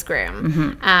bride, this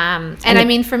groom. And I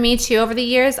mean, for me too, over the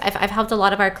years, I've helped a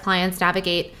lot of our clients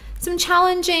navigate some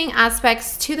challenging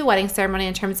aspects to the wedding ceremony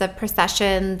in terms of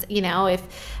processions. You know, if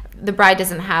the bride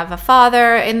doesn't have a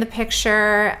father in the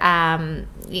picture,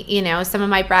 you know, some of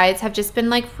my brides have just been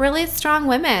like really strong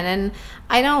women, and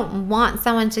I don't want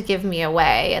someone to give me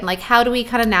away. And like, how do we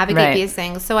kind of navigate these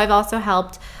things? So I've also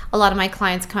helped a lot of my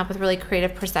clients come up with really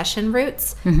creative procession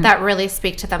routes that really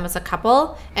speak to them as a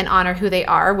couple and honor who they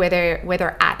are, where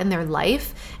they're at in their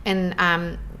life.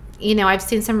 And you know, I've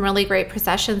seen some really great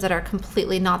processions that are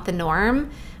completely not the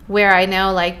norm, where I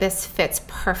know like this fits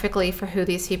perfectly for who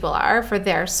these people are, for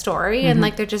their story, and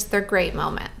like they're great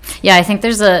moment. Yeah, I think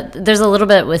there's a little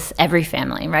bit with every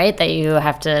family, right? That you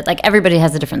have to, like, everybody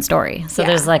has a different story. So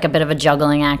there's like a bit of a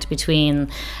juggling act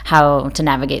between how to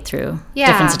navigate through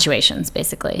different situations,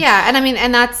 basically. Yeah, and I mean,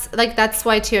 and that's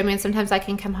why too. I mean, sometimes I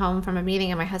can come home from a meeting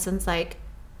and my husband's like,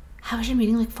 how was your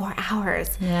meeting? Like 4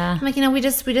 hours. Yeah. I'm like, you know, we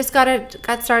just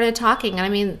got started talking. And I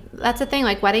mean, that's the thing,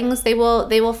 like weddings, they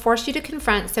will force you to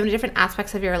confront so many different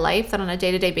aspects of your life that on a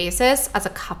day-to-day basis, as a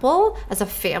couple, as a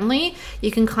family, you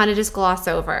can kind of just gloss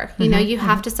over. You know, you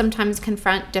have to sometimes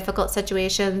confront difficult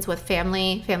situations with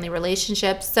family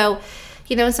relationships. So,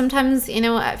 you know, sometimes, you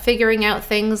know, figuring out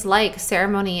things like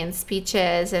ceremony and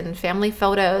speeches and family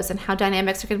photos and how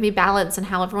dynamics are going to be balanced and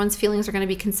how everyone's feelings are going to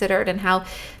be considered and how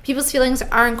people's feelings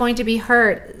aren't going to be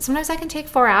hurt. Sometimes that can take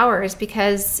 4 hours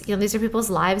because, you know, these are people's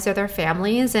lives, they're their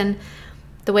families, and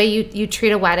the way you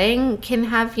treat a wedding can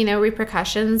have, you know,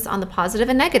 repercussions on the positive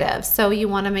and negative. So you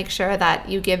want to make sure that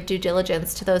you give due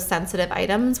diligence to those sensitive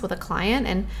items with a client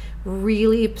and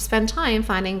really spend time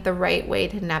finding the right way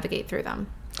to navigate through them.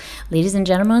 Ladies and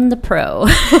gentlemen, the pro.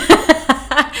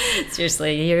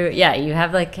 Seriously, you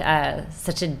have like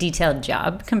such a detailed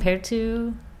job compared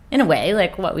to, in a way,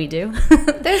 like what we do.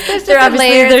 There's different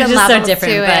layers they're and just levels so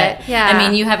different, to but it. Yeah. I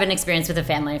mean, you have an experience with a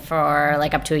family for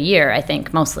like up to a year, I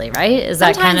think, mostly, right? Is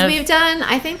that kind of? We've done,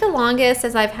 I think the longest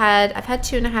is I've had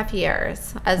 2.5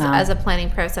 years as a planning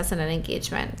process and an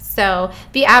engagement. So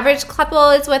the average couple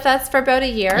is with us for about a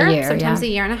year sometimes a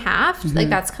year and a half. Like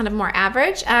that's kind of more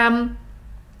average.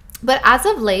 But as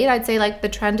of late, I'd say like the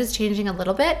trend is changing a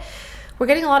little bit. We're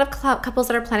getting a lot of couples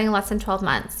that are planning less than 12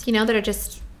 months, you know, that are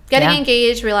just getting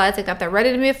engaged, realizing that they're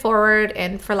ready to move forward,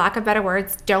 and for lack of better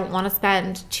words, don't want to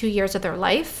spend 2 years of their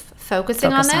life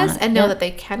focusing on this and know that they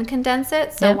can condense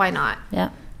it. So why not? Yeah.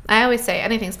 I always say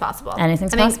anything's possible.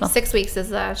 Anything's possible. 6 weeks is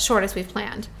the shortest we've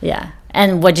planned. Yeah.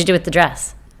 And what'd you do with the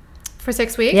dress? For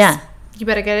 6 weeks? Yeah. You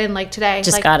better get in like today.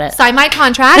 Just like, got it. Sign my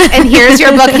contract, and here's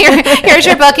your book. Here's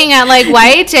your booking at like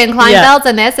White and Kleinfeld's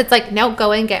and this. It's like, no,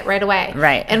 go and get right away.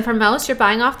 Right. And for most, you're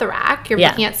buying off the rack. You're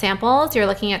looking at samples. You're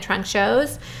looking at trunk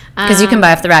shows. Because you can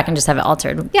buy off the rack and just have it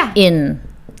altered. Yeah. In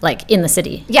the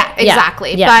city. Yeah,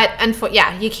 exactly. Yeah. But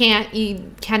you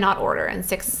cannot order in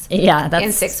 6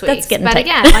 weeks. That's getting but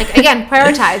tight. again,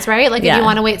 prioritize, right? Like if you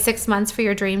want to wait 6 months for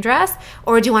your dream dress,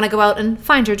 or do you want to go out and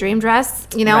find your dream dress,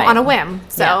 you know, on a whim?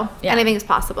 So anything is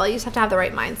possible. You just have to have the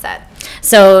right mindset.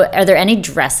 So are there any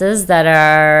dresses that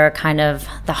are kind of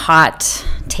the hot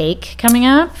take coming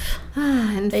up?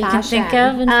 In that fashion. You can think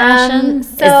of in fashion?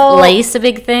 So is lace a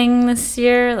big thing this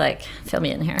year? Like, fill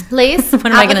me in here. Lace what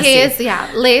am I going to see?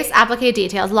 Lace applique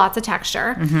details, lots of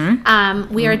texture.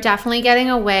 We are definitely getting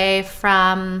away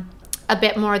from a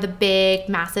bit more the big,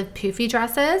 massive, poofy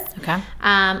dresses. Okay.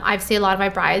 I see a lot of my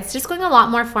brides just going a lot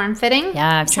more form-fitting.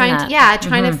 Yeah, I've seen that.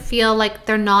 Trying to feel like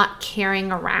they're not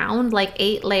carrying around like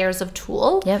 8 layers of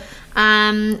tulle. Yep.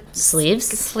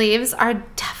 Sleeves are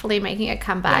definitely making a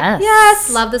comeback.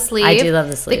 Yes, love the sleeve. I do love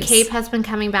the sleeves. The cape has been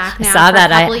coming back now for a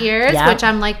couple of years, which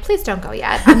I'm like, please don't go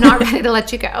yet. I'm not ready to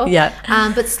let you go.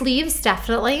 But sleeves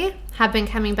definitely have been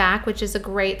coming back, which is a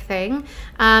great thing.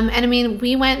 And I mean,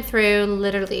 we went through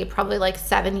literally probably like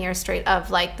 7 years straight of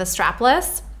like the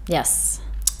strapless. Yes.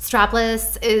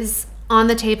 Strapless is on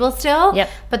the table still,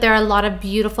 but there are a lot of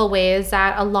beautiful ways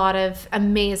that a lot of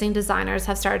amazing designers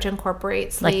have started to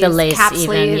incorporate sleeves, like the lace, cap even,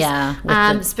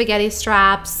 sleeves, spaghetti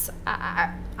straps.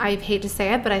 I hate to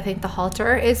say it, but I think the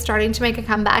halter is starting to make a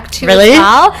comeback too as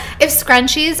well. If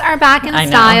scrunchies are back in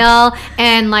style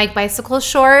and like bicycle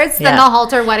shorts, then the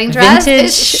halter wedding dress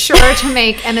is sure to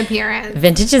make an appearance.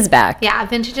 Vintage is back. Yeah,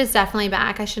 vintage is definitely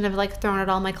back. I shouldn't have like thrown out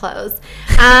all my clothes.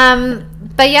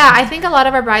 But yeah, I think a lot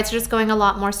of our brides are just going a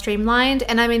lot more streamlined.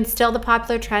 And I mean, still the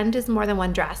popular trend is more than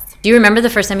one dress. Do you remember the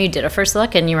first time you did a first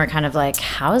look and you were kind of like,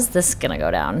 how is this going to go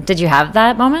down? Did you have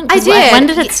that moment? I did. When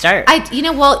did it start?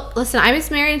 Listen, I was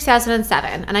married in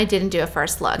 2007 and I didn't do a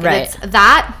first look. Right. And it's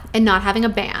that and not having a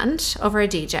band over a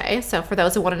DJ. So for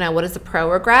those who want to know what is the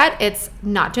pro regret, it's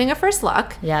not doing a first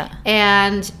look. Yeah.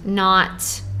 And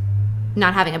not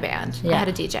not having a band. Yeah. I had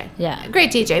a DJ. Yeah.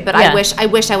 Great DJ, but I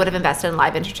wish I would have invested in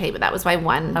live entertainment. That was my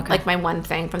one my one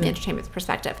thing from the entertainment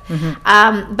perspective.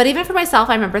 But even for myself,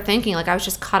 I remember thinking, like, I was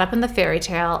just caught up in the fairy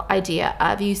tale idea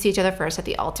of you see each other first at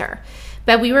the altar.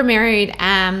 But we were married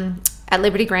at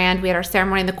Liberty Grand. We had our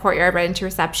ceremony in the courtyard right into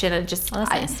reception, and just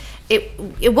nice.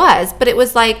 It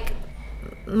was like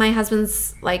my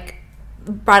husband's like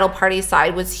bridal party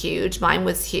side was huge. Mine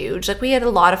was huge. Like, we had a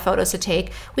lot of photos to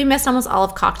take. We missed almost all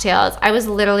of cocktails. I was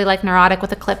literally like neurotic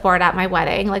with a clipboard at my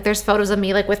wedding. Like, there's photos of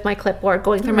me like with my clipboard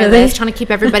going through my list, trying to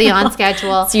keep everybody on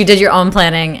schedule. So you did your own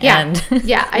planning. Yeah,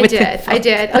 I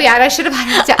did. Oh yeah, and I should have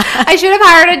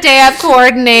hired a day up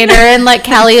coordinator and let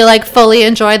Kelly like fully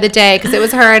enjoy the day, because it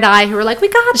was her and I who were like, we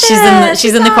got this.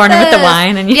 She's in the corner with the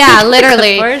wine, and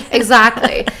literally,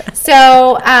 exactly.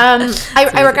 So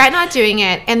I regret not doing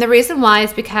it, and the reason why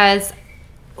is because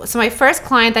my first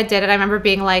client that did it, I remember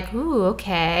being like, ooh,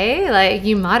 okay, like,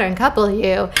 you modern couple,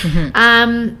 you.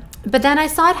 But then I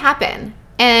saw it happen,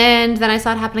 and then I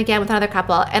saw it happen again with another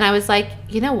couple, and I was like,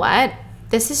 you know what?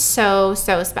 This is so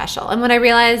special. And what I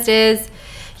realized is,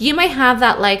 you might have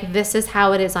that, like, this is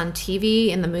how it is on TV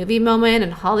in the movie moment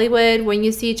in Hollywood when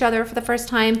you see each other for the first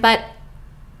time, but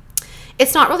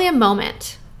it's not really a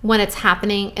moment when it's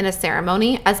happening in a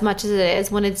ceremony as much as it is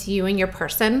when it's you and your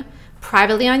person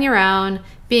privately on your own,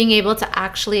 being able to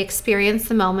actually experience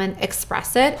the moment,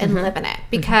 express it, and live in it.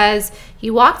 Because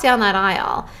you walk down that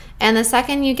aisle, and the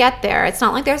second you get there, it's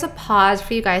not like there's a pause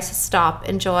for you guys to stop,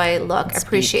 enjoy, look,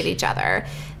 appreciate each other.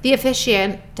 The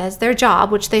officiant does their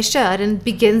job, which they should, and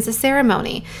begins the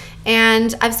ceremony.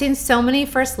 And I've seen so many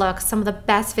first looks. Some of the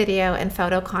best video and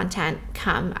photo content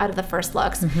come out of the first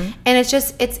looks. And it's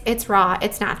just, it's raw,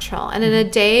 it's natural. And in a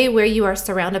day where you are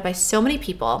surrounded by so many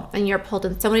people and you're pulled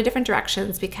in so many different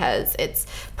directions because it's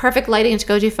perfect lighting to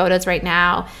go do photos right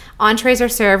now. Entrees are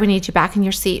served. We need you back in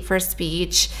your seat for a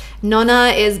speech. Nona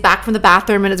is back from the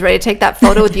bathroom and is ready to take that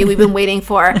photo with you we've been waiting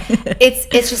for.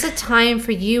 It's just a time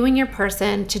for you and your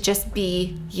person to just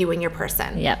be you and your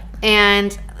person. Yep.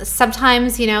 And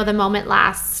sometimes, you know, the moment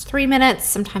lasts 3 minutes,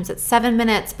 sometimes it's 7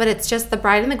 minutes, but it's just the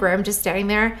bride and the groom just standing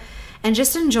there and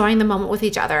just enjoying the moment with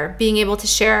each other, being able to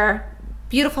share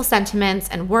beautiful sentiments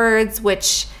and words,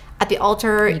 which at the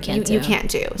altar you can't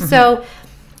do. So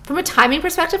from a timing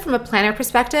perspective, from a planner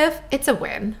perspective, it's a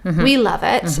win. We love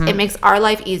it. It makes our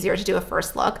life easier to do a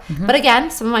first look. But again,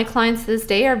 some of my clients to this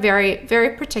day are very,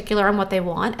 very particular on what they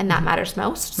want, and that matters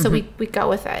most. So we go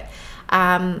with it.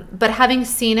 But having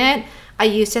seen it, I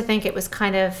used to think it was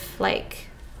kind of like,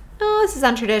 oh, this is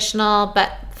untraditional,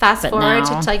 but fast forward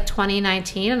to like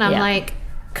 2019, and I'm like,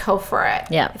 go for it.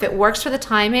 If it works for the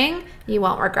timing, you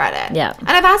won't regret it. And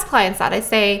I've asked clients that. I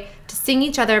say to sing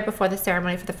each other before the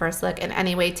ceremony for the first look in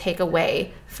any way take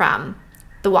away from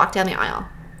the walk down the aisle.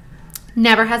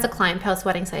 Never has a client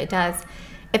post-wedding say it does.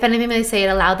 If anything, they say it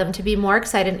allowed them to be more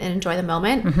excited and enjoy the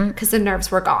moment because the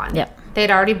nerves were gone. They'd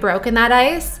already broken that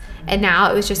ice, and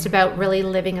now it was just about really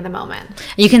living in the moment.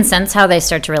 You can sense how they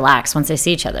start to relax once they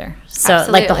see each other. So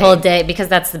like the whole day, because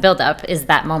that's the buildup, is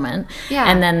that moment.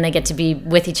 And then they get to be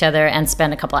with each other and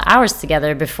spend a couple of hours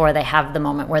together before they have the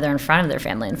moment where they're in front of their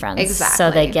family and friends. So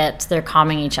they're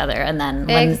calming each other. And then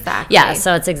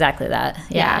so it's exactly that.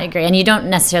 I agree. And you don't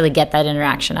necessarily get that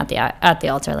interaction at the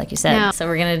altar, like you said. So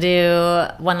we're going to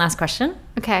do one last question.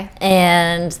 Okay.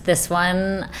 And this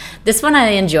one I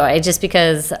enjoy just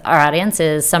because our audience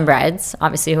is some brides,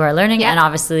 obviously, who are learning, and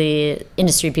obviously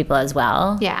industry people as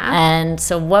well. And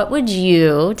so what would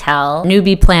you tell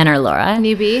newbie planner Laura?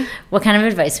 What kind of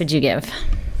advice would you give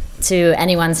to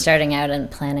anyone starting out and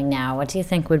planning now? What do you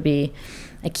think would be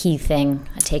a key thing,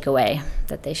 a takeaway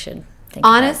that they should think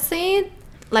Honestly,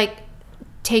 like,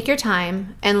 take your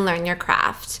time and learn your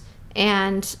craft,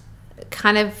 and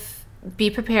kind of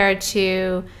be prepared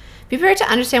to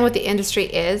understand what the industry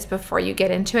is before you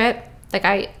get into it.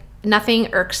 Like,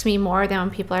 nothing irks me more than when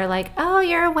people are like, oh,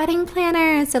 you're a wedding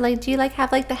planner, so like, do you like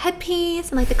have like the headpiece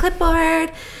and like the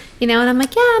clipboard, you know? And I'm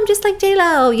like, yeah, I'm just like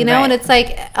J-Lo, you know? And it's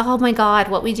like, oh my God,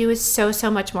 what we do is so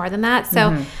much more than that.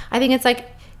 So I think it's like,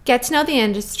 get to know the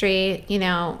industry, you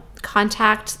know,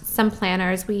 contact some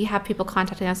planners. We have people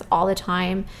contacting us all the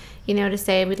time, you know, to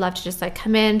say we'd love to just like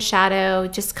come in, shadow,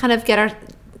 just kind of get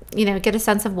a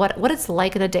sense of what it's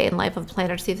like in a day in life of a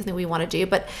planner, to see something we want to do.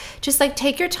 But just like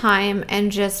take your time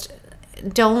and just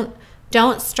don't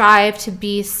strive to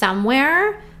be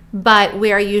somewhere but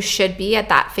where you should be at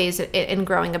that phase in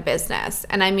growing a business.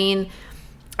 And I mean,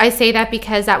 I say that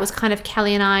because that was kind of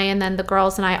Kelly and I, and then the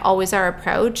girls and I, always our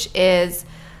approach is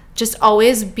just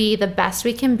always be the best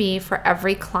we can be for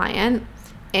every client.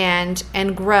 and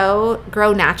grow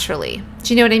naturally.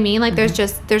 Do you know what I mean? Like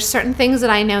there's certain things that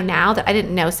I know now that I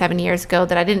didn't know 7 years ago,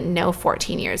 that I didn't know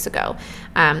 14 years ago.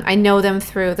 I know them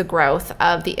through the growth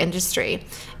of the industry.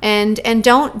 And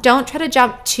don't try to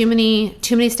jump too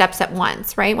many steps at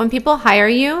once, right? When people hire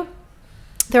you,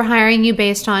 they're hiring you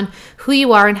based on who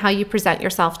you are and how you present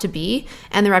yourself to be,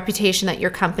 and the reputation that your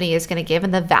company is going to give,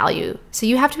 and the value. So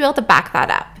you have to be able to back that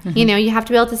up. You know, you have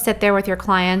to be able to sit there with your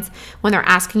clients when they're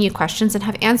asking you questions and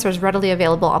have answers readily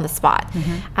available on the spot.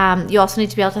 You also need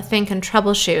to be able to think and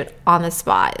troubleshoot on the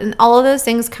spot. And all of those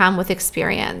things come with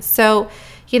experience. So,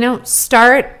 you know,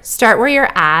 start where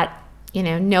you're at. You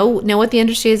know what the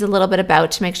industry is a little bit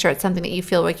about to make sure it's something that you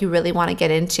feel like you really want to get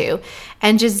into,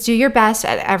 and just do your best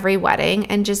at every wedding,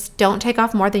 and just don't take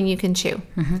off more than you can chew.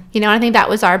 You know, I think that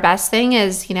was our best thing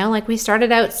is, you know, like we started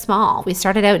out small. We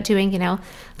started out doing, you know,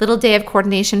 little day of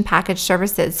coordination package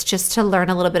services just to learn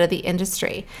a little bit of the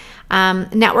industry.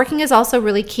 Networking is also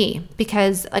really key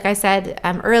because, like I said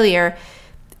earlier,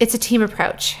 it's a team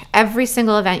approach. Every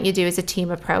single event you do is a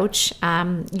team approach.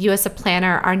 You as a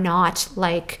planner are not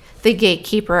like the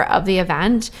gatekeeper of the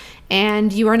event,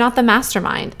 and you are not the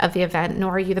mastermind of the event,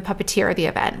 nor are you the puppeteer of the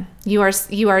event. You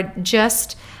are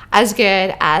just as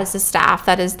good as the staff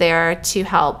that is there to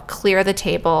help clear the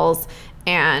tables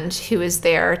and who is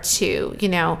there to, you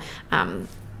know,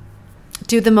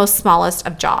 do the most smallest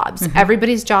of jobs.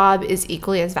 Everybody's job is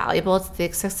equally as valuable to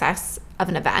the success of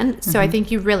an event. So I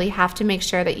think you really have to make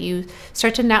sure that you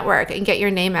start to network and get your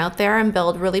name out there and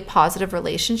build really positive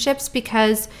relationships,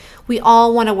 because we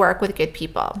all want to work with good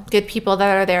people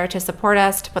that are there to support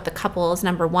us, to put the couples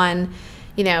number one,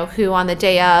 you know, who on the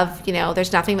day of, you know,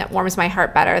 there's nothing that warms my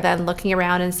heart better than looking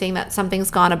around and seeing that something's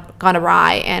gone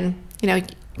awry, and, you know,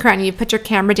 Corinne, you put your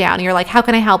camera down and you're like, how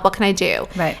can I help? What can I do?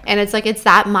 Right. And it's like, it's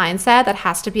that mindset that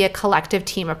has to be a collective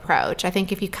team approach. I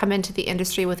think if you come into the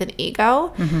industry with an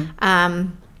ego,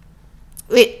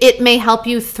 it may help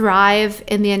you thrive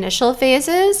in the initial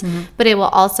phases, but it will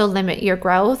also limit your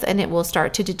growth, and it will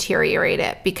start to deteriorate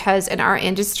it, because in our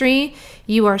industry,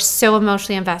 you are so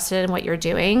emotionally invested in what you're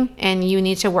doing, and you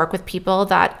need to work with people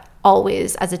that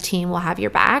always as a team will have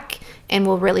your back and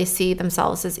will really see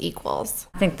themselves as equals.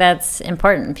 I think that's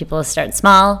important. People start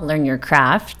small, learn your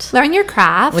craft.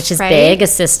 Which is big.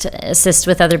 Assist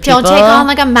with other people. Don't take on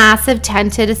like a massive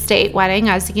tented estate wedding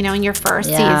as, you know, in your first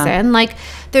season. Like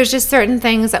there's just certain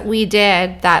things that we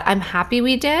did that I'm happy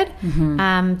we did,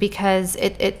 because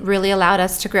it really allowed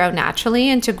us to grow naturally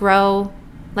and to grow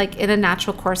like in a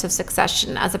natural course of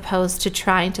succession, as opposed to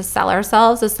trying to sell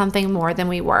ourselves as something more than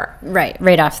we were. Right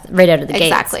out of the gate.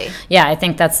 Exactly. Yeah, I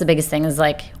think that's the biggest thing, is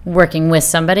like working with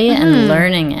somebody and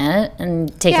learning it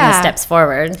and taking the steps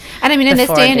forward. And I mean, in this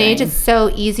day and age, it's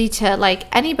so easy to, like,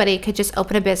 anybody could just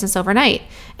open a business overnight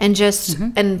and just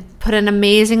and put an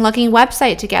amazing looking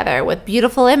website together with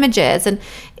beautiful images, and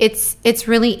it's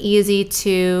really easy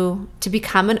to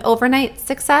become an overnight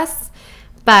success,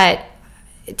 but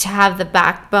to have the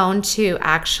backbone to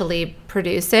actually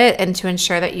produce it and to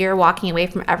ensure that you're walking away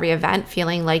from every event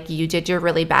feeling like you did your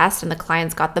really best and the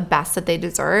clients got the best that they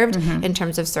deserved in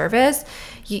terms of service,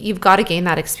 you've got to gain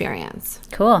that experience.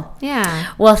 Cool.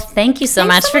 Yeah. Well, thank you so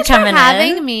much for coming in.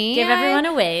 Having me. Give everyone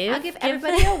a wave. I'll give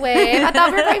everybody a wave. I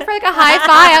thought we were going for like a high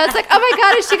five. I was like, oh my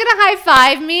God, is she going to high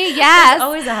five me? Yes. There's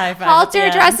always a high five. Halter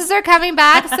dresses are coming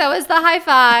back. So is the high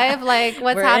five. Like,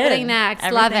 what's happening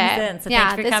next? Love it. So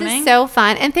yeah, this is so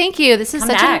fun. And thank you. This is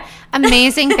such an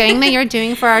amazing thing that you're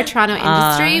doing for our Toronto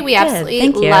industry. We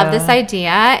absolutely love this idea,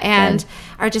 and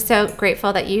are just so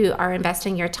grateful that you are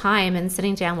investing your time and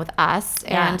sitting down with us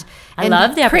and I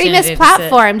love the creating this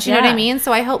platform. Do you know what I mean?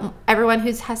 So I hope everyone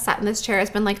has sat in this chair has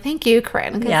been like, thank you,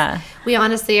 Corinne. Because we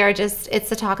honestly are just, it's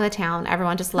the talk of the town.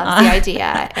 Everyone just loves the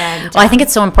idea. And well, I think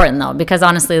it's so important though, because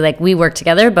honestly, like, we work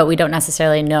together, but we don't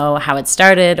necessarily know how it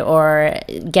started or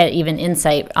get even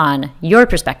insight on your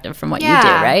perspective from what you do,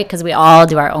 right? Because we all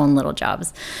do our own little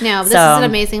jobs. No, this is an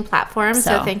amazing platform.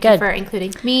 So thank you for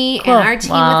including me and our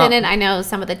team within it. I know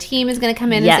some of the team is going to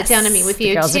come in and sit down and meet with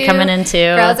you. Girls are coming in too.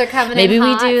 Girls are coming in. Maybe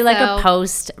we do like a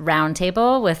post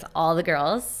roundtable with all the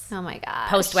girls. Oh my god!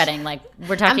 Post wedding, like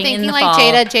we're talking. I'm thinking in the like fall.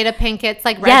 Jada Pinkett's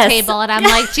like red table, and I'm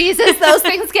like, Jesus, those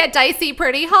things get dicey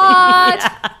pretty hot.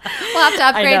 We'll have to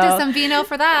upgrade to some vino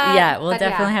for that. Yeah, we'll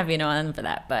definitely have vino on for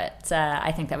that. But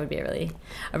I think that would be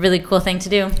a really cool thing to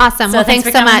do. Awesome. Well,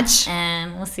 thanks so much,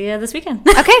 and we'll see you this weekend.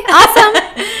 Okay, awesome.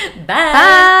 Bye.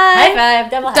 High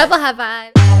five. Double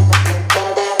high five.